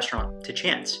growth of your restaurant to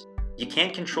chance. You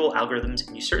can't control algorithms,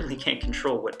 and you certainly can't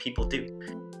control what people do.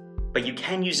 But you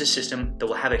can use a system that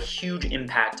will have a huge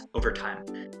impact over time.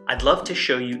 I'd love to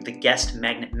show you the guest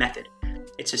magnet method.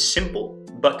 It's a simple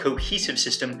but cohesive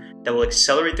system that will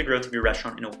accelerate the growth of your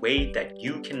restaurant in a way that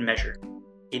you can measure.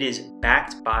 It is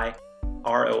backed by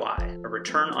ROI, a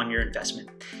return on your investment.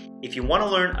 If you want to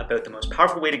learn about the most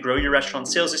powerful way to grow your restaurant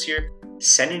sales this year,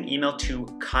 send an email to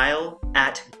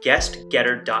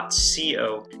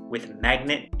kyle@guestgetter.co with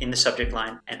magnet in the subject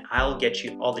line, and I'll get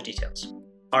you all the details.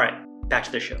 All right, back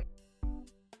to the show.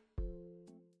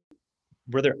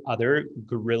 Were there other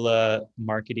guerrilla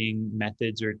marketing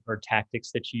methods or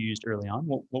tactics that you used early on?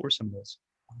 What were some of those?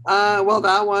 Well,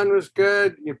 that one was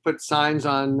good. You put signs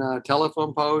on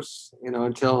telephone posts,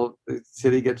 until the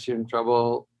city gets you in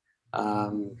trouble.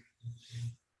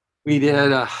 We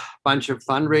did a bunch of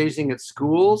fundraising at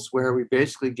schools where we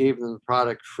basically gave them the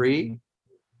product free,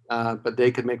 but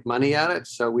they could make money at it.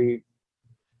 So we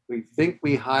think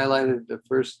we highlighted the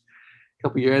first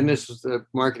couple of years, and this was the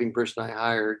marketing person I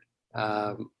hired,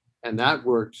 and that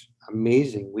worked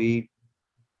amazing. We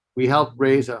helped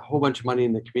raise a whole bunch of money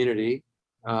in the community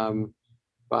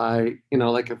by,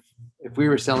 like if we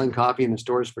were selling coffee in the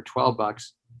stores for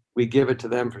 $12, we give it to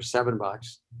them for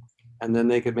 $7, and then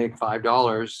they could make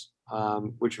 $5,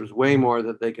 which was way more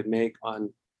that they could make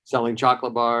on selling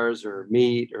chocolate bars or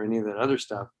meat or any of that other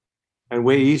stuff, and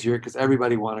way easier because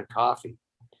everybody wanted coffee.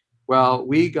 Well,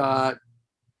 we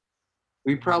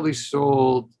probably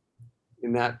sold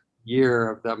in that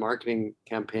year of that marketing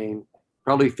campaign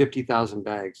probably 50,000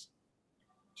 bags.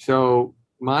 So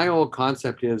my whole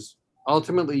concept is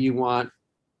ultimately you want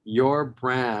your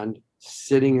brand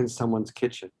sitting in someone's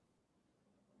kitchen,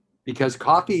 because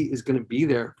coffee is going to be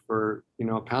there for,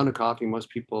 a pound of coffee. Most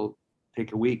people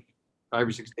take a week, 5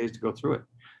 or 6 days to go through it.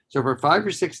 So for 5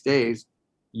 or 6 days,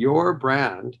 your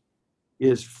brand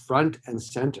is front and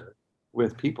center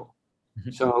with people.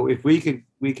 Mm-hmm. So if we could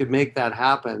make that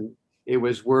happen, it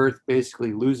was worth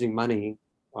basically losing money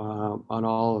on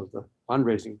all of the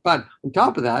fundraising. But on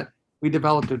top of that, we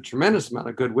developed a tremendous amount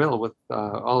of goodwill with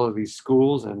all of these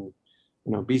schools and,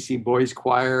 BC Boys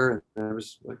Choir. And there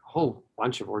was like a whole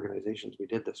bunch of organizations we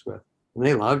did this with, and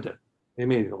they loved it. They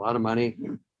made a lot of money,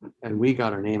 and we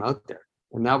got our name out there.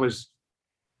 And that was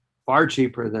far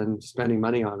cheaper than spending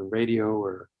money on radio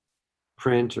or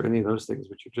print or any of those things,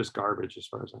 which are just garbage as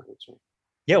far as I'm concerned.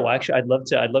 Yeah, well, actually, I'd love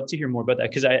to hear more about that,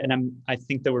 because I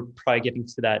think that we're probably getting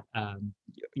to that.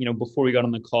 Before we got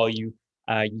on the call, you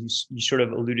sort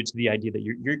of alluded to the idea that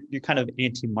you're kind of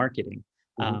anti-marketing.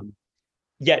 Mm-hmm.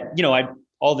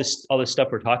 All this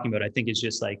stuff we're talking about, I think, is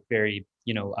just like very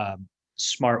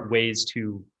smart ways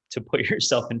to put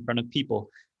yourself in front of people.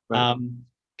 Right.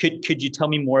 Could you tell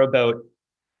me more about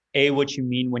A, what you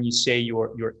mean when you say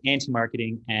you're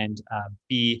anti-marketing, and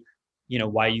B,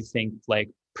 why you think like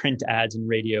print ads and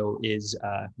radio is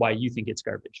why you think it's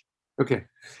garbage? Okay.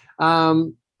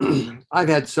 I've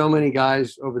had so many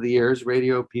guys over the years,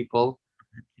 radio people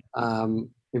in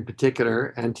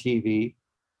particular, and TV,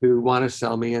 who want to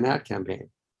sell me an ad campaign.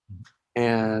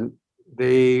 And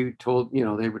they told,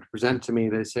 they would present to me,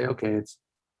 they say, okay,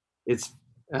 it's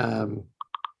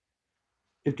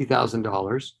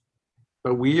 $50,000,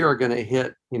 but we are going to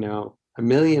hit, 1.5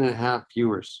 million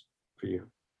viewers for you.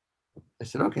 I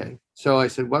said, okay. So I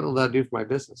said, what will that do for my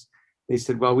business? They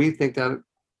said, well, we think that'll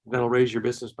raise your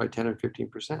business by 10 or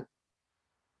 15%. I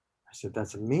said,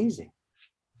 that's amazing.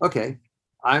 Okay,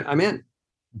 I'm in.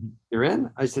 Mm-hmm. You're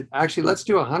in? I said, actually, let's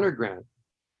do $100,000.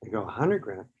 They go,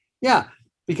 $100,000? Yeah,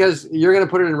 because you're going to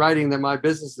put it in writing that my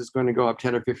business is going to go up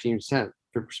 10 or 15%,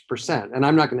 and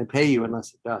I'm not going to pay you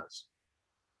unless it does.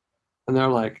 And they're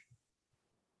like,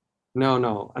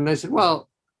 no. And I said, well,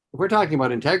 if we're talking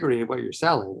about integrity of what you're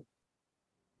selling,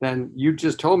 then you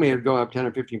just told me it'd go up 10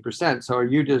 or 15%. So are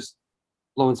you just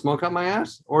blowing smoke up my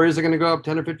ass? Or is it going to go up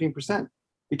 10 or 15%?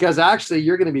 Because actually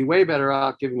you're going to be way better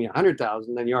off giving me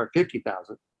 $100,000 than you are $50,000.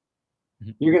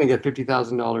 Mm-hmm. You're going to get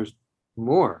 $50,000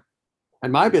 more.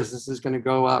 And my business is going to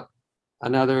go up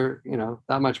another,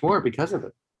 that much more because of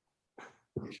it.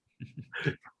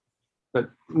 But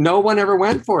no one ever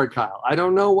went for it, Kyle. I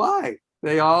don't know why.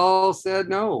 They all said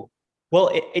no.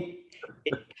 Well, it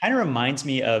kind of reminds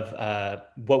me of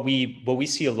what we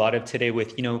see a lot of today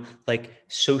with, like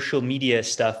social media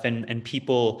stuff and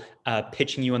people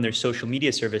pitching you on their social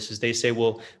media services. They say,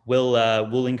 well,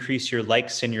 we'll increase your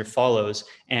likes and your follows.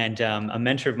 And a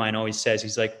mentor of mine always says,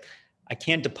 he's like, I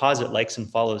can't deposit likes and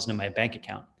follows into my bank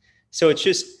account. So it's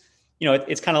just,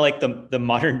 it's kind of like the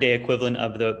modern day equivalent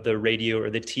of the radio or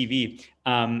the TV.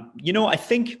 I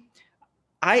think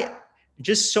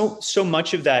just so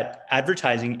much of that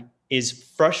advertising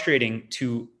is frustrating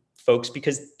to folks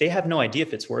because they have no idea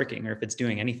if it's working or if it's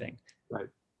doing anything. Right.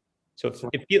 So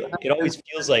it always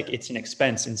feels like it's an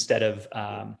expense instead of,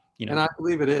 And I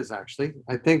believe it is, actually.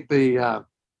 I think we've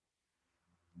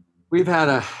had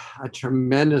a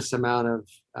tremendous amount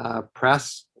of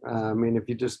press I mean, if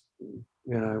you just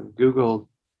Google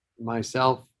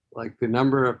myself, like the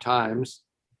number of times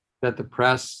that the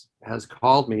press has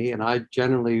called me, and I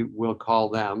generally will call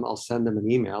them. I'll send them an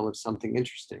email of something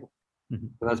interesting. Mhm.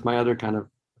 So that's my other kind of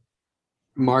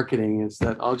marketing, is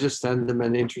that I'll just send them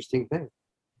an interesting thing.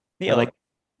 Yeah, like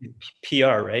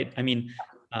PR, right? I mean,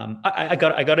 I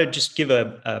got to just give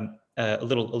a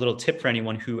little tip for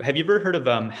anyone who have you ever heard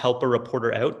of Help a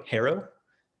Reporter Out, Harrow?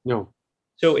 No.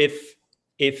 So if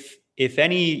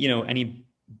any any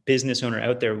business owner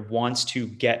out there wants to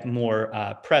get more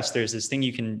press, there's this thing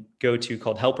you can go to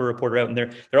called Help a Reporter Out, and there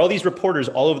are all these reporters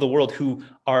all over the world who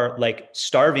are like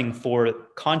starving for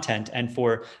content and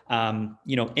for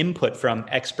input from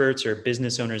experts or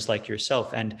business owners like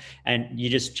yourself, and you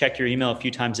just check your email a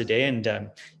few times a day, and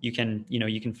you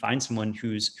can find someone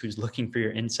who's looking for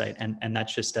your insight, and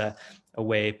that's just a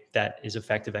way that is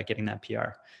effective at getting that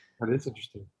PR. That is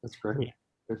interesting. That's great. Yeah.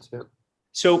 Good tip.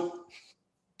 So,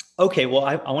 okay, well,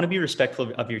 I want to be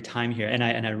respectful of your time here, and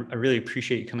I really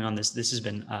appreciate you coming on this. This has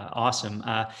been awesome.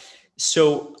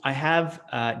 So I have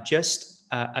just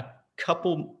a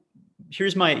couple.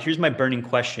 Here's my burning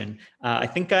question. I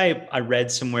think I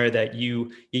read somewhere that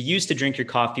you used to drink your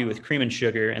coffee with cream and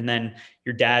sugar, and then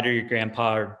your dad or your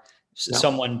grandpa or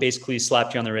someone basically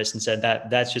slapped you on the wrist and said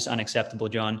that's just unacceptable,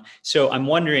 John. So I'm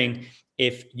wondering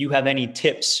if you have any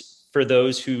tips for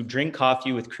those who drink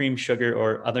coffee with cream, sugar,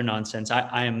 or other nonsense.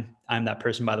 I'm that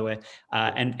person, by the way,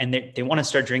 and they want to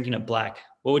start drinking it black.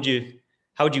 How would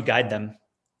you guide them?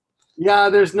 Yeah,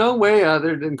 there's no way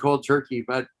other than cold turkey,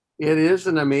 but it is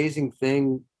an amazing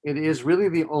thing. It is really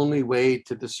the only way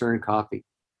to discern coffee,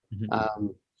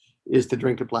 Mhm. is to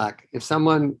drink it black. If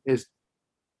someone is,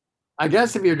 I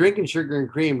guess, if you're drinking sugar and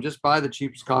cream, just buy the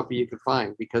cheapest coffee you can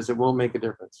find, because it won't make a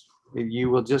difference. You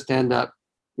will just end up,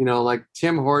 like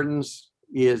Tim Hortons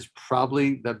is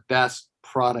probably the best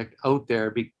product out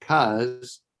there,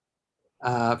 because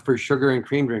for sugar and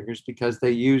cream drinkers, because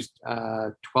they used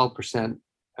 12%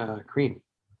 cream.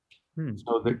 Hmm.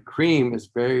 So the cream is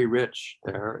very rich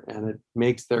there, and it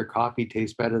makes their coffee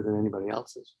taste better than anybody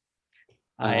else's.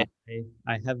 I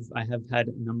I have had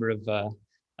a number of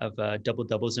double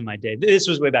doubles in my day. This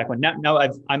was way back when. Now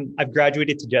I've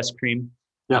graduated to just cream.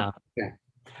 Yeah. Uh, Okay.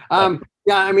 but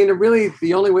Yeah, I mean, really,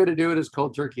 the only way to do it is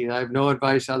cold turkey. I have no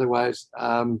advice otherwise.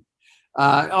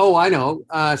 Oh, I know.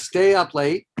 Stay up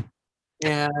late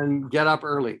and get up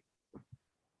early.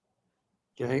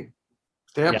 Okay.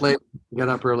 Stay yeah, up late, get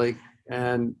up early,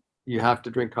 and you have to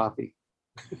drink coffee.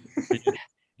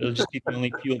 it'll just be the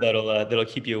only fuel that'll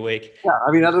keep you awake. Yeah,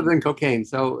 I mean, other than cocaine.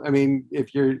 So, I mean,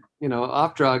 if you're,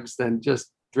 off drugs, then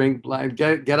just drink,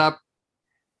 get up,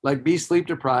 like be sleep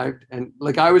deprived. And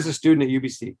like I was a student at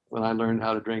UBC when I learned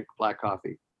how to drink black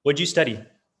coffee. What'd you study?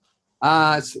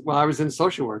 Well, I was in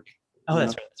social work. Oh, You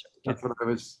that's know, right. That's right. that's what I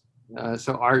was.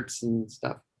 So arts and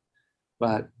stuff.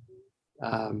 But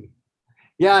um,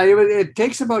 yeah, it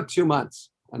takes about 2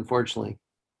 months, unfortunately,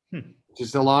 Hmm.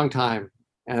 just a long time.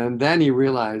 And then you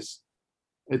realize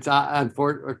it's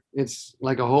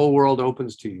like a whole world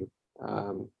opens to you.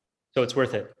 So it's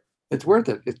worth it. It's worth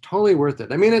it. It's totally worth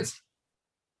it. I mean, it's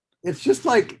just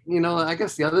like, I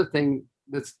guess the other thing,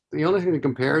 that's the only thing to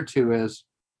compare it to is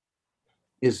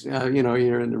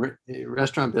you're in the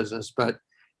restaurant business, but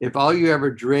if all you ever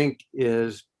drink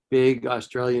is big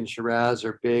Australian Shiraz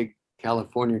or big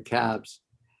California cabs,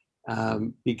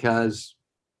 because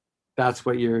that's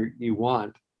what you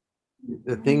want,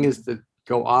 the thing is to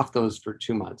go off those for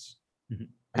 2 months Mhm.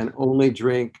 and only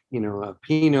drink, a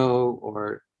Pinot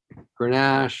or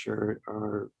Grenache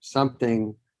or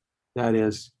something that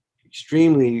is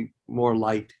extremely more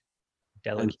light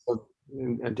and, Delicate.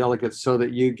 and delicate, so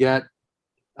that you get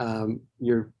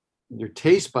your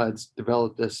taste buds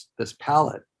develop this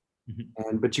palate.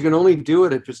 Mhm. But you can only do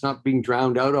it if it's not being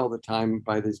drowned out all the time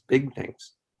by these big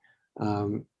things.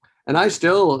 Um, and I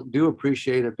still do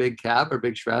appreciate a big cab or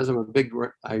big Shiraz.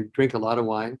 I drink a lot of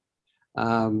wine,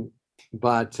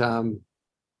 but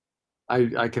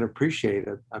I can appreciate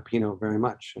a Pinot very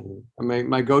much. And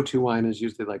my go-to wine is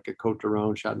usually like a Cote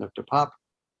d'Aron Chateauneuf de Pape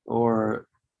or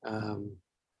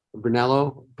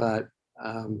Brunello. But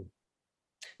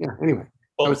yeah, anyway,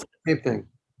 that was Well, the same thing.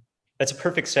 that's a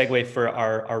perfect segue for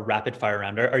our rapid fire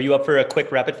round. Are you up for a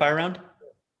quick rapid fire round?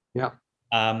 Yeah.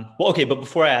 Well, okay, but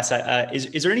before I ask,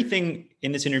 is there anything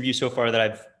in this interview so far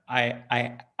that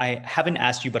I haven't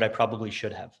asked you, but I probably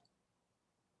should have?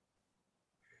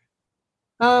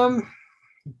 Um,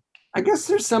 I guess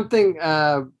there's something.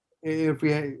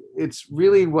 It's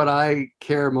really what I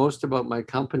care most about my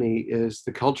company is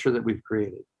the culture that we've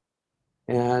created,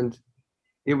 and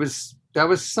it was that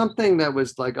was something that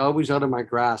was like always out of my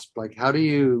grasp. Like, how do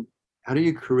you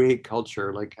create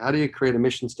culture? Like, how do you create a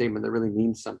mission statement that really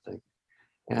means something?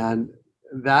 And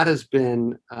that has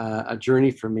been a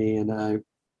journey for me. And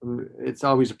it's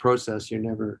always a process. You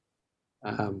never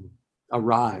um,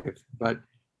 arrive, but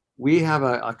we have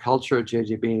a culture at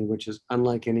JJ Bean which is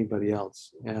unlike anybody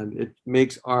else, and it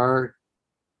makes our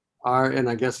and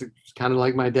I guess it's kind of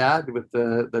like my dad with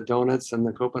the donuts and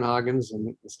the Copenhagens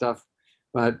and stuff.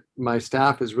 But my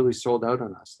staff is really sold out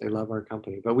on us. They love our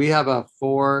company. But we have a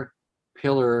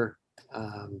pillar,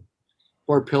 um,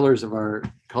 four pillars of our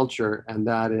culture, and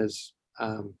that is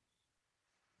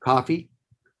coffee,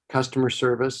 customer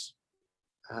service,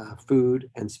 food,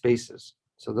 and spaces.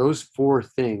 So those four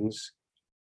things,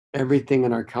 everything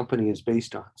in our company is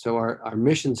based on. So our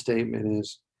mission statement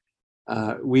is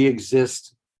we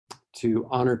exist to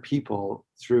honor people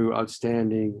through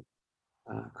outstanding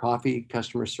coffee,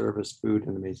 customer service, food,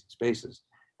 and amazing spaces.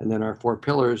 And then our four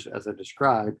pillars, as I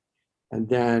described, and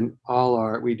then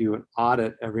we do an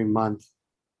audit every month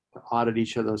to audit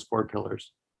each of those four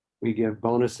pillars. We give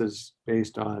bonuses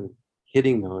based on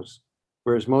hitting those,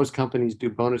 whereas most companies do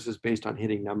bonuses based on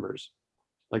hitting numbers.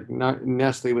 Like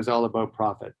Nestle was all about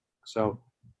profit. So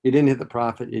you didn't hit the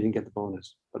profit, you didn't get the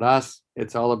bonus. But us,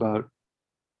 it's all about,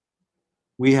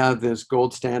 we have this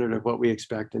gold standard of what we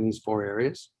expect in these four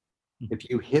areas. If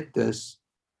you hit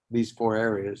these four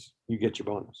areas, you get your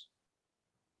bonus.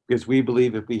 Because we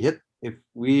believe if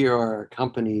we are a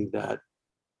company that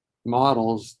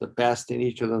models the best in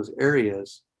each of those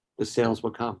areas, the sales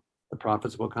will come, the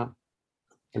profits will come.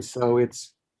 And so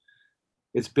it's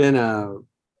been a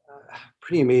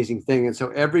pretty amazing thing. And so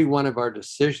every one of our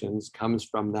decisions comes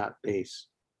from that base,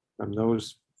 from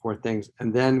those four things.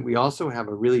 And then we also have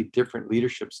a really different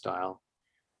leadership style,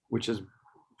 which is a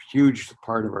huge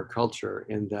part of our culture,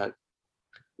 in that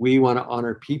we want to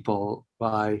honor people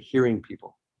by hearing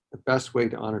people. The best way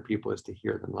to honor people is to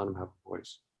hear them, let them have a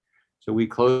voice. So we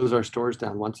close our stores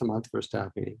down once a month for a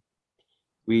staff meeting.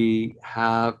 We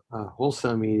have a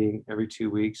wholesale meeting every 2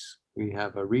 weeks. We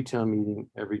have a retail meeting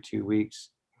every 2 weeks.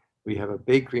 We have a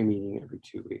bakery meeting every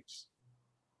 2 weeks.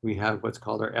 We have what's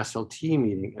called our SLT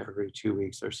meeting every 2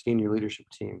 weeks, our senior leadership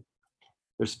team.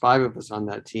 There's 5 of us on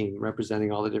that team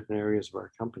representing all the different areas of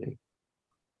our company.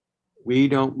 We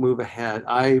don't move ahead.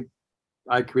 I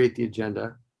create the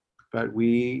agenda, but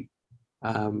we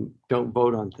don't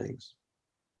vote on things.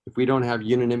 If we don't have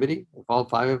unanimity, if all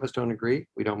 5 of us don't agree,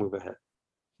 we don't move ahead.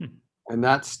 And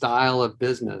that style of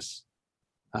business,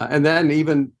 and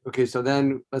then so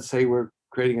then let's say we're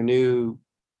creating a new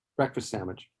breakfast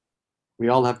sandwich. We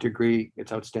all have to agree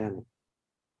it's outstanding.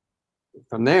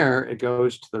 From there, it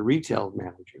goes to the retail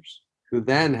managers, who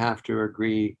then have to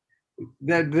agree.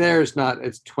 That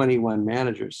it's 21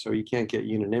 managers, so you can't get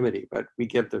unanimity, but we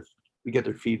get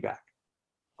their feedback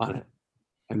on it.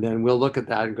 And then we'll look at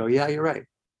that and go, yeah, you're right.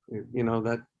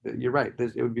 That you're right.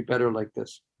 It would be better like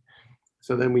this.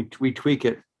 So then we tweak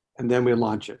it, and then we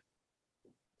launch it.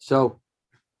 So,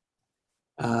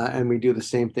 and we do the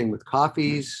same thing with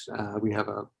coffees. We have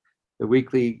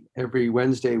every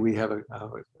Wednesday we have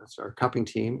it's our cupping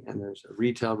team, and there's a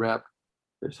retail rep,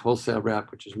 there's wholesale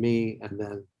rep, which is me, and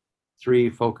then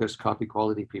 3 focused coffee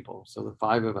quality people. So the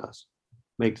 5 of us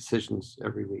make decisions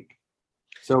every week.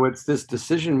 So it's this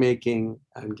decision making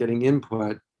and getting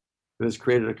input that has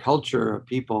created a culture of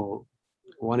people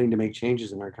wanting to make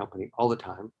changes in our company all the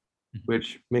time,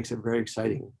 which makes it very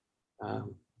exciting.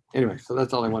 Anyway, so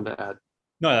that's all I wanted to add.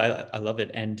 No, I love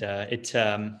it, and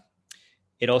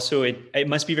it also it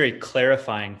must be very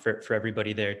clarifying for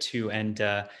everybody there too. And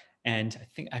I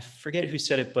think, I forget who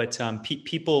said it, but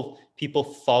people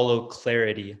follow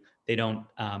clarity. They don't.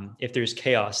 If there's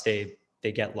chaos, they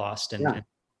get lost. And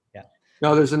yeah.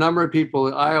 No, there's a number of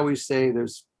people. I always say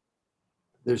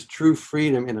there's true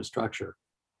freedom in a structure.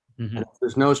 And if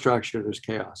there's no structure, there's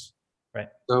chaos. Right.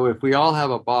 So if we all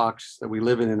have a box that we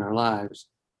live in our lives,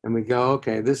 and we go,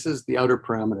 okay, this is the outer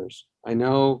parameters. I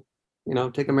know,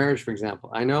 take a marriage, for example.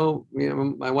 I know,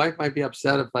 my wife might be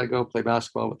upset if I go play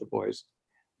basketball with the boys,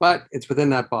 but it's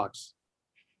within that box.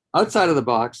 Outside of the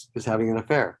box is having an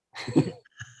affair.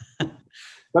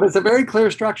 But it's a very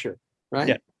clear structure, right?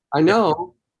 Yeah. I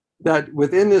know that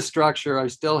within this structure, I'm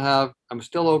still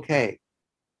okay.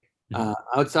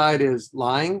 Outside is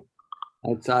lying.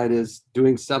 Outside is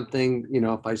doing something,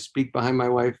 if I speak behind my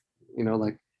wife,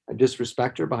 like I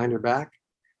disrespect her behind her back,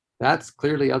 that's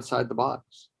clearly outside the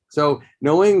box. So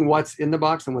knowing what's in the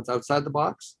box and what's outside the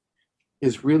box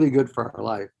is really good for our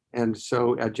life. And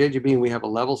so at JJ Bean, we have a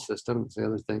level system. It's the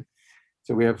other thing.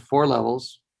 So we have 4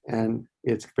 levels, and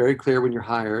it's very clear when you're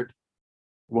hired.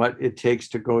 what it takes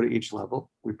to go to each level.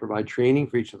 We provide training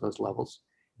for each of those levels.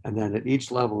 And then at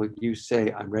each level, you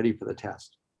say, I'm ready for the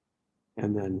test.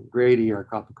 And then Grady, our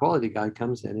coffee quality guy,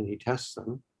 comes in and he tests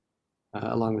them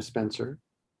along with Spencer.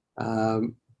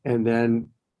 And then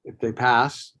if they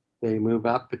pass, they move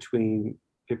up between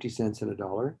 50 cents and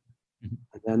 $1.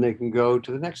 And then they can go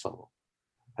to the next level.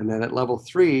 And then at level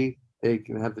 3, they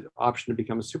can have the option to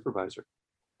become a supervisor.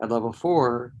 At level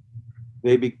 4,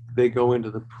 they go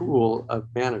into the pool of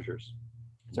managers.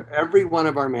 So every one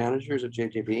of our managers at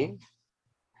JJB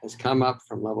has come up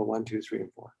from level 1, 2, 3,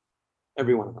 and 4.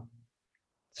 Every one of them.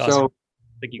 Awesome. So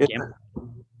like you can.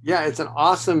 Yeah, it's an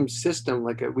awesome system.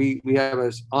 Like we have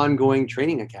this ongoing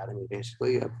training academy,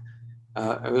 basically.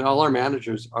 I mean, all our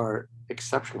managers are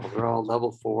exceptional. They're all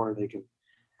level 4.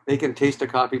 They can taste a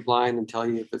coffee blind and tell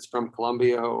you if it's from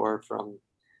Colombia or from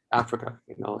Africa.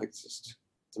 You know, it's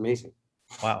amazing.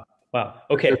 Wow.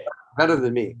 Okay. They're better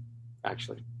than me,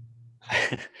 actually.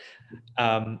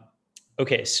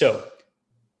 Okay, so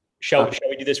shall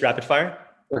we do this rapid fire?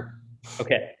 Sure.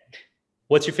 Okay.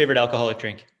 What's your favorite alcoholic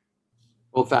drink?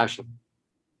 Old fashioned.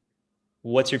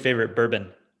 What's your favorite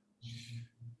bourbon?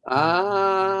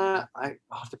 It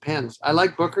depends. I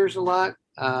like Booker's a lot.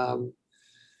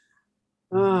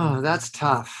 That's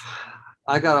tough.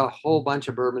 I got a whole bunch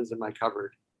of bourbons in my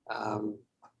cupboard.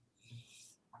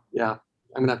 Yeah,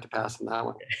 I'm gonna have to pass on that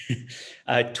one.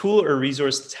 Tool or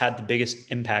resource that's had the biggest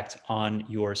impact on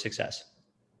your success?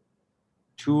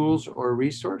 Tools or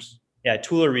resource? Yeah,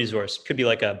 tool or resource. Could be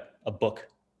like a book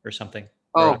or something.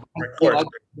 Oh, or a course.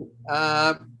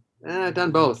 I've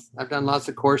done both. I've done lots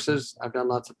of courses. I've done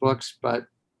lots of books, but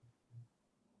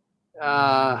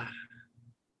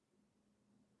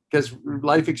because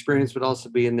life experience would also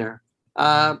be in there.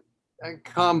 A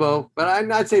combo, but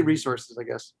I'd say resources, I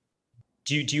guess.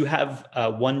 Do you have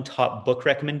one top book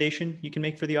recommendation you can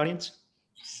make for the audience?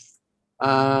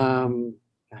 I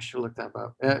should look that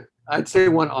up. I'd say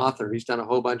one author. He's done a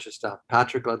whole bunch of stuff.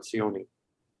 Patrick Lencioni.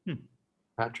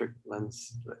 Patrick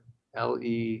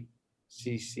Lencioni.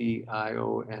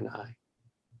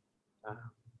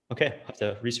 Okay, I'll have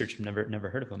to research him. Never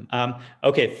heard of him.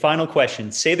 Okay, final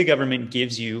question. Say the government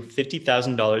gives you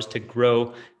 $50,000 to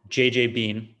grow JJ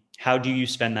Bean. How do you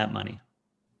spend that money?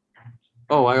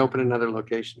 Oh, I open another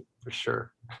location for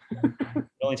sure. You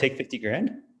only take 50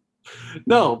 grand?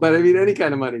 No, but I mean, any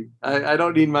kind of money. I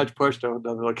don't need much push to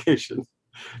another location.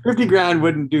 50 grand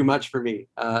wouldn't do much for me.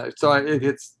 So if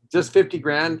it's just 50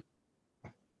 grand,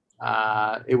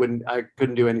 I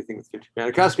couldn't do anything with 50 grand.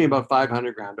 It cost me about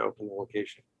 500 grand to open the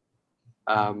location.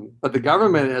 But the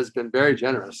government has been very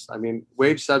generous. I mean,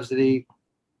 wage subsidy,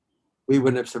 we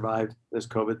wouldn't have survived this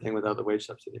COVID thing without the wage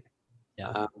subsidy.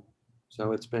 Yeah.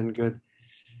 So it's been good.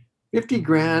 50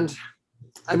 grand.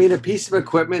 I mean, a piece of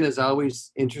equipment is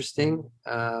always interesting,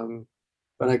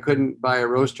 but I couldn't buy a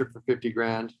roaster for 50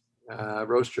 grand. A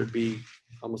roaster would be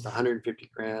almost 150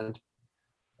 grand.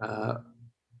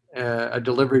 A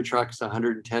delivery truck is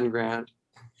 110 grand.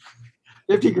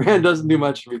 50 grand doesn't do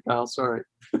much for me, pal. Sorry.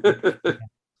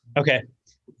 Okay.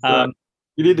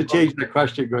 You need to change the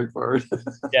question going forward.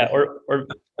 Yeah, or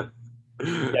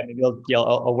yeah, maybe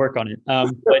I'll work on it.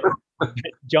 But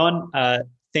John,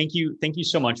 thank you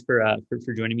so much for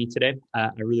joining me today.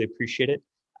 I really appreciate it.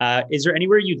 Is there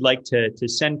anywhere you'd like to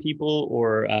send people,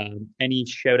 or any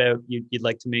shout out you'd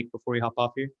like to make before we hop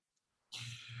off here?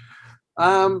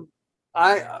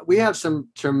 We have some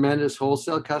tremendous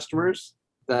wholesale customers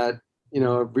that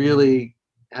really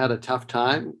had a tough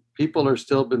time. People are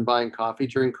still been buying coffee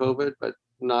during COVID, but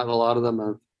not a lot of them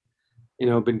have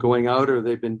been going out, or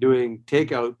they've been doing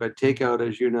takeout. But takeout,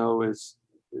 as you know, is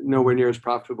nowhere near as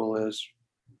profitable as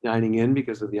dining in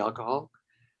because of the alcohol.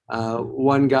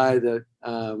 One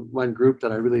group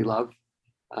that I really love,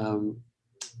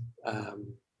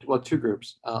 two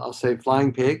groups. I'll say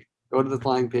Flying Pig. Go to the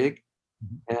Flying Pig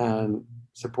and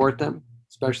support them,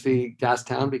 especially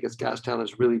Gastown, because Gastown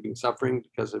has really been suffering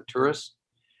because of tourists.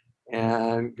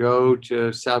 And go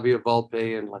to Salvia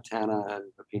Volpe and Latana and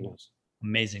Pepinos.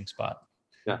 Amazing spot.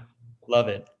 Yeah. Love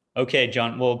it. Okay,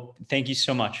 John. Well, thank you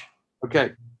so much.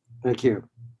 Okay. Thank you.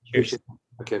 Cheers.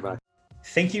 Okay, bye.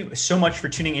 Thank you so much for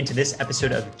tuning into this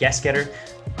episode of Guest Getter.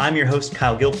 I'm your host,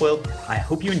 Kyle Guilfoyle. I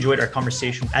hope you enjoyed our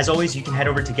conversation. As always, you can head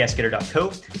over to guestgetter.co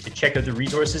to check out the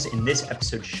resources in this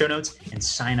episode's show notes and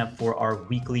sign up for our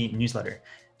weekly newsletter.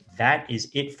 That is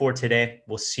it for today.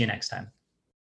 We'll see you next time.